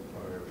itself?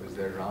 Or is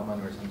there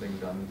Raman or something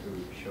done to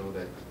show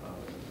that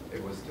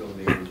it was still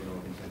the original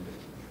intended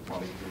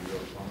molecule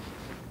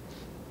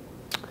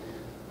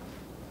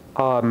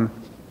form?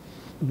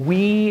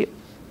 We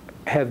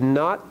have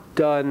not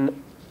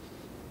done,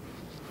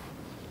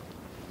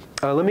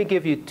 let me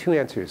give you two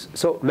answers.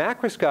 So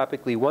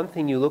macroscopically, one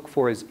thing you look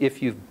for is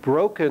if you've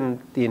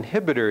broken the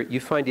inhibitor, you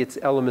find its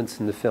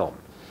elements in the film.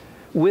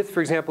 With,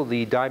 for example,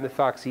 the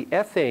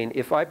dimethoxyethane,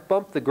 if I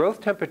bump the growth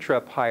temperature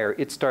up higher,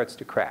 it starts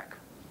to crack.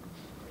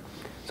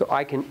 So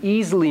I can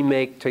easily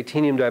make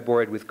titanium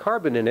diboride with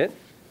carbon in it,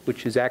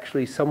 which is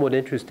actually somewhat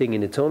interesting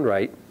in its own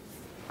right,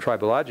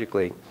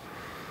 tribologically.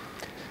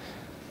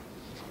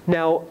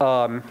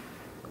 Now,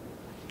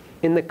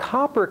 in the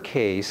copper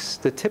case,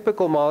 the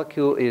typical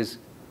molecule is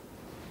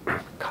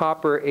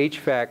copper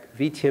HVAC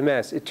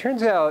VTMS. It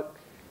turns out,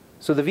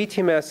 so the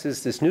VTMS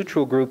is this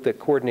neutral group that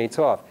coordinates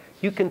off.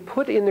 You can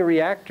put in the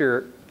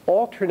reactor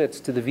alternates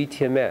to the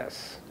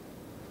VTMS,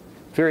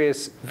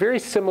 various very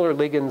similar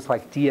ligands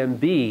like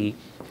DMB.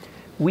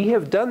 We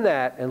have done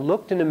that and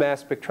looked in a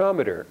mass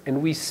spectrometer,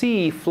 and we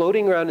see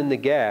floating around in the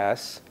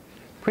gas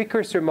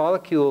precursor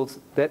molecules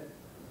that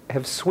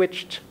have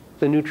switched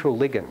the neutral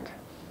ligand.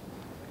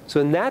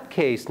 So in that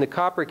case, in the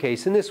copper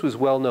case, and this was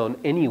well known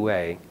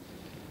anyway,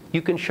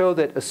 you can show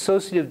that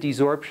associative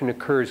desorption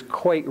occurs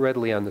quite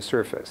readily on the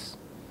surface,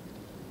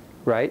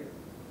 right?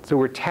 So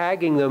we're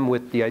tagging them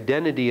with the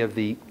identity of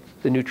the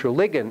the neutral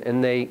ligand,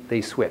 and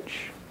they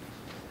switch.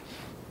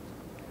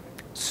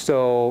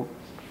 So,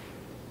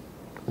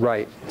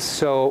 right.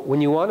 So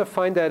when you want to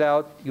find that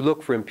out, you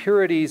look for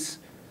impurities.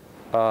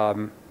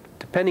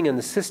 Depending on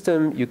the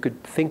system, you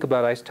could think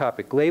about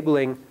isotopic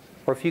labeling.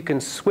 Or if you can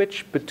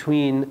switch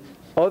between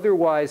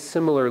otherwise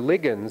similar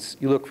ligands,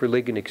 you look for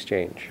ligand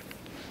exchange.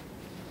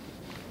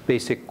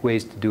 Basic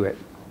ways to do it.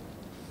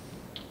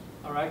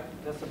 All right,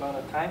 that's about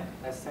our time.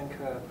 Let's thank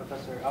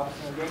Professor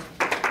Albertson again.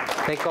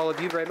 Thank all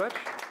of you very much.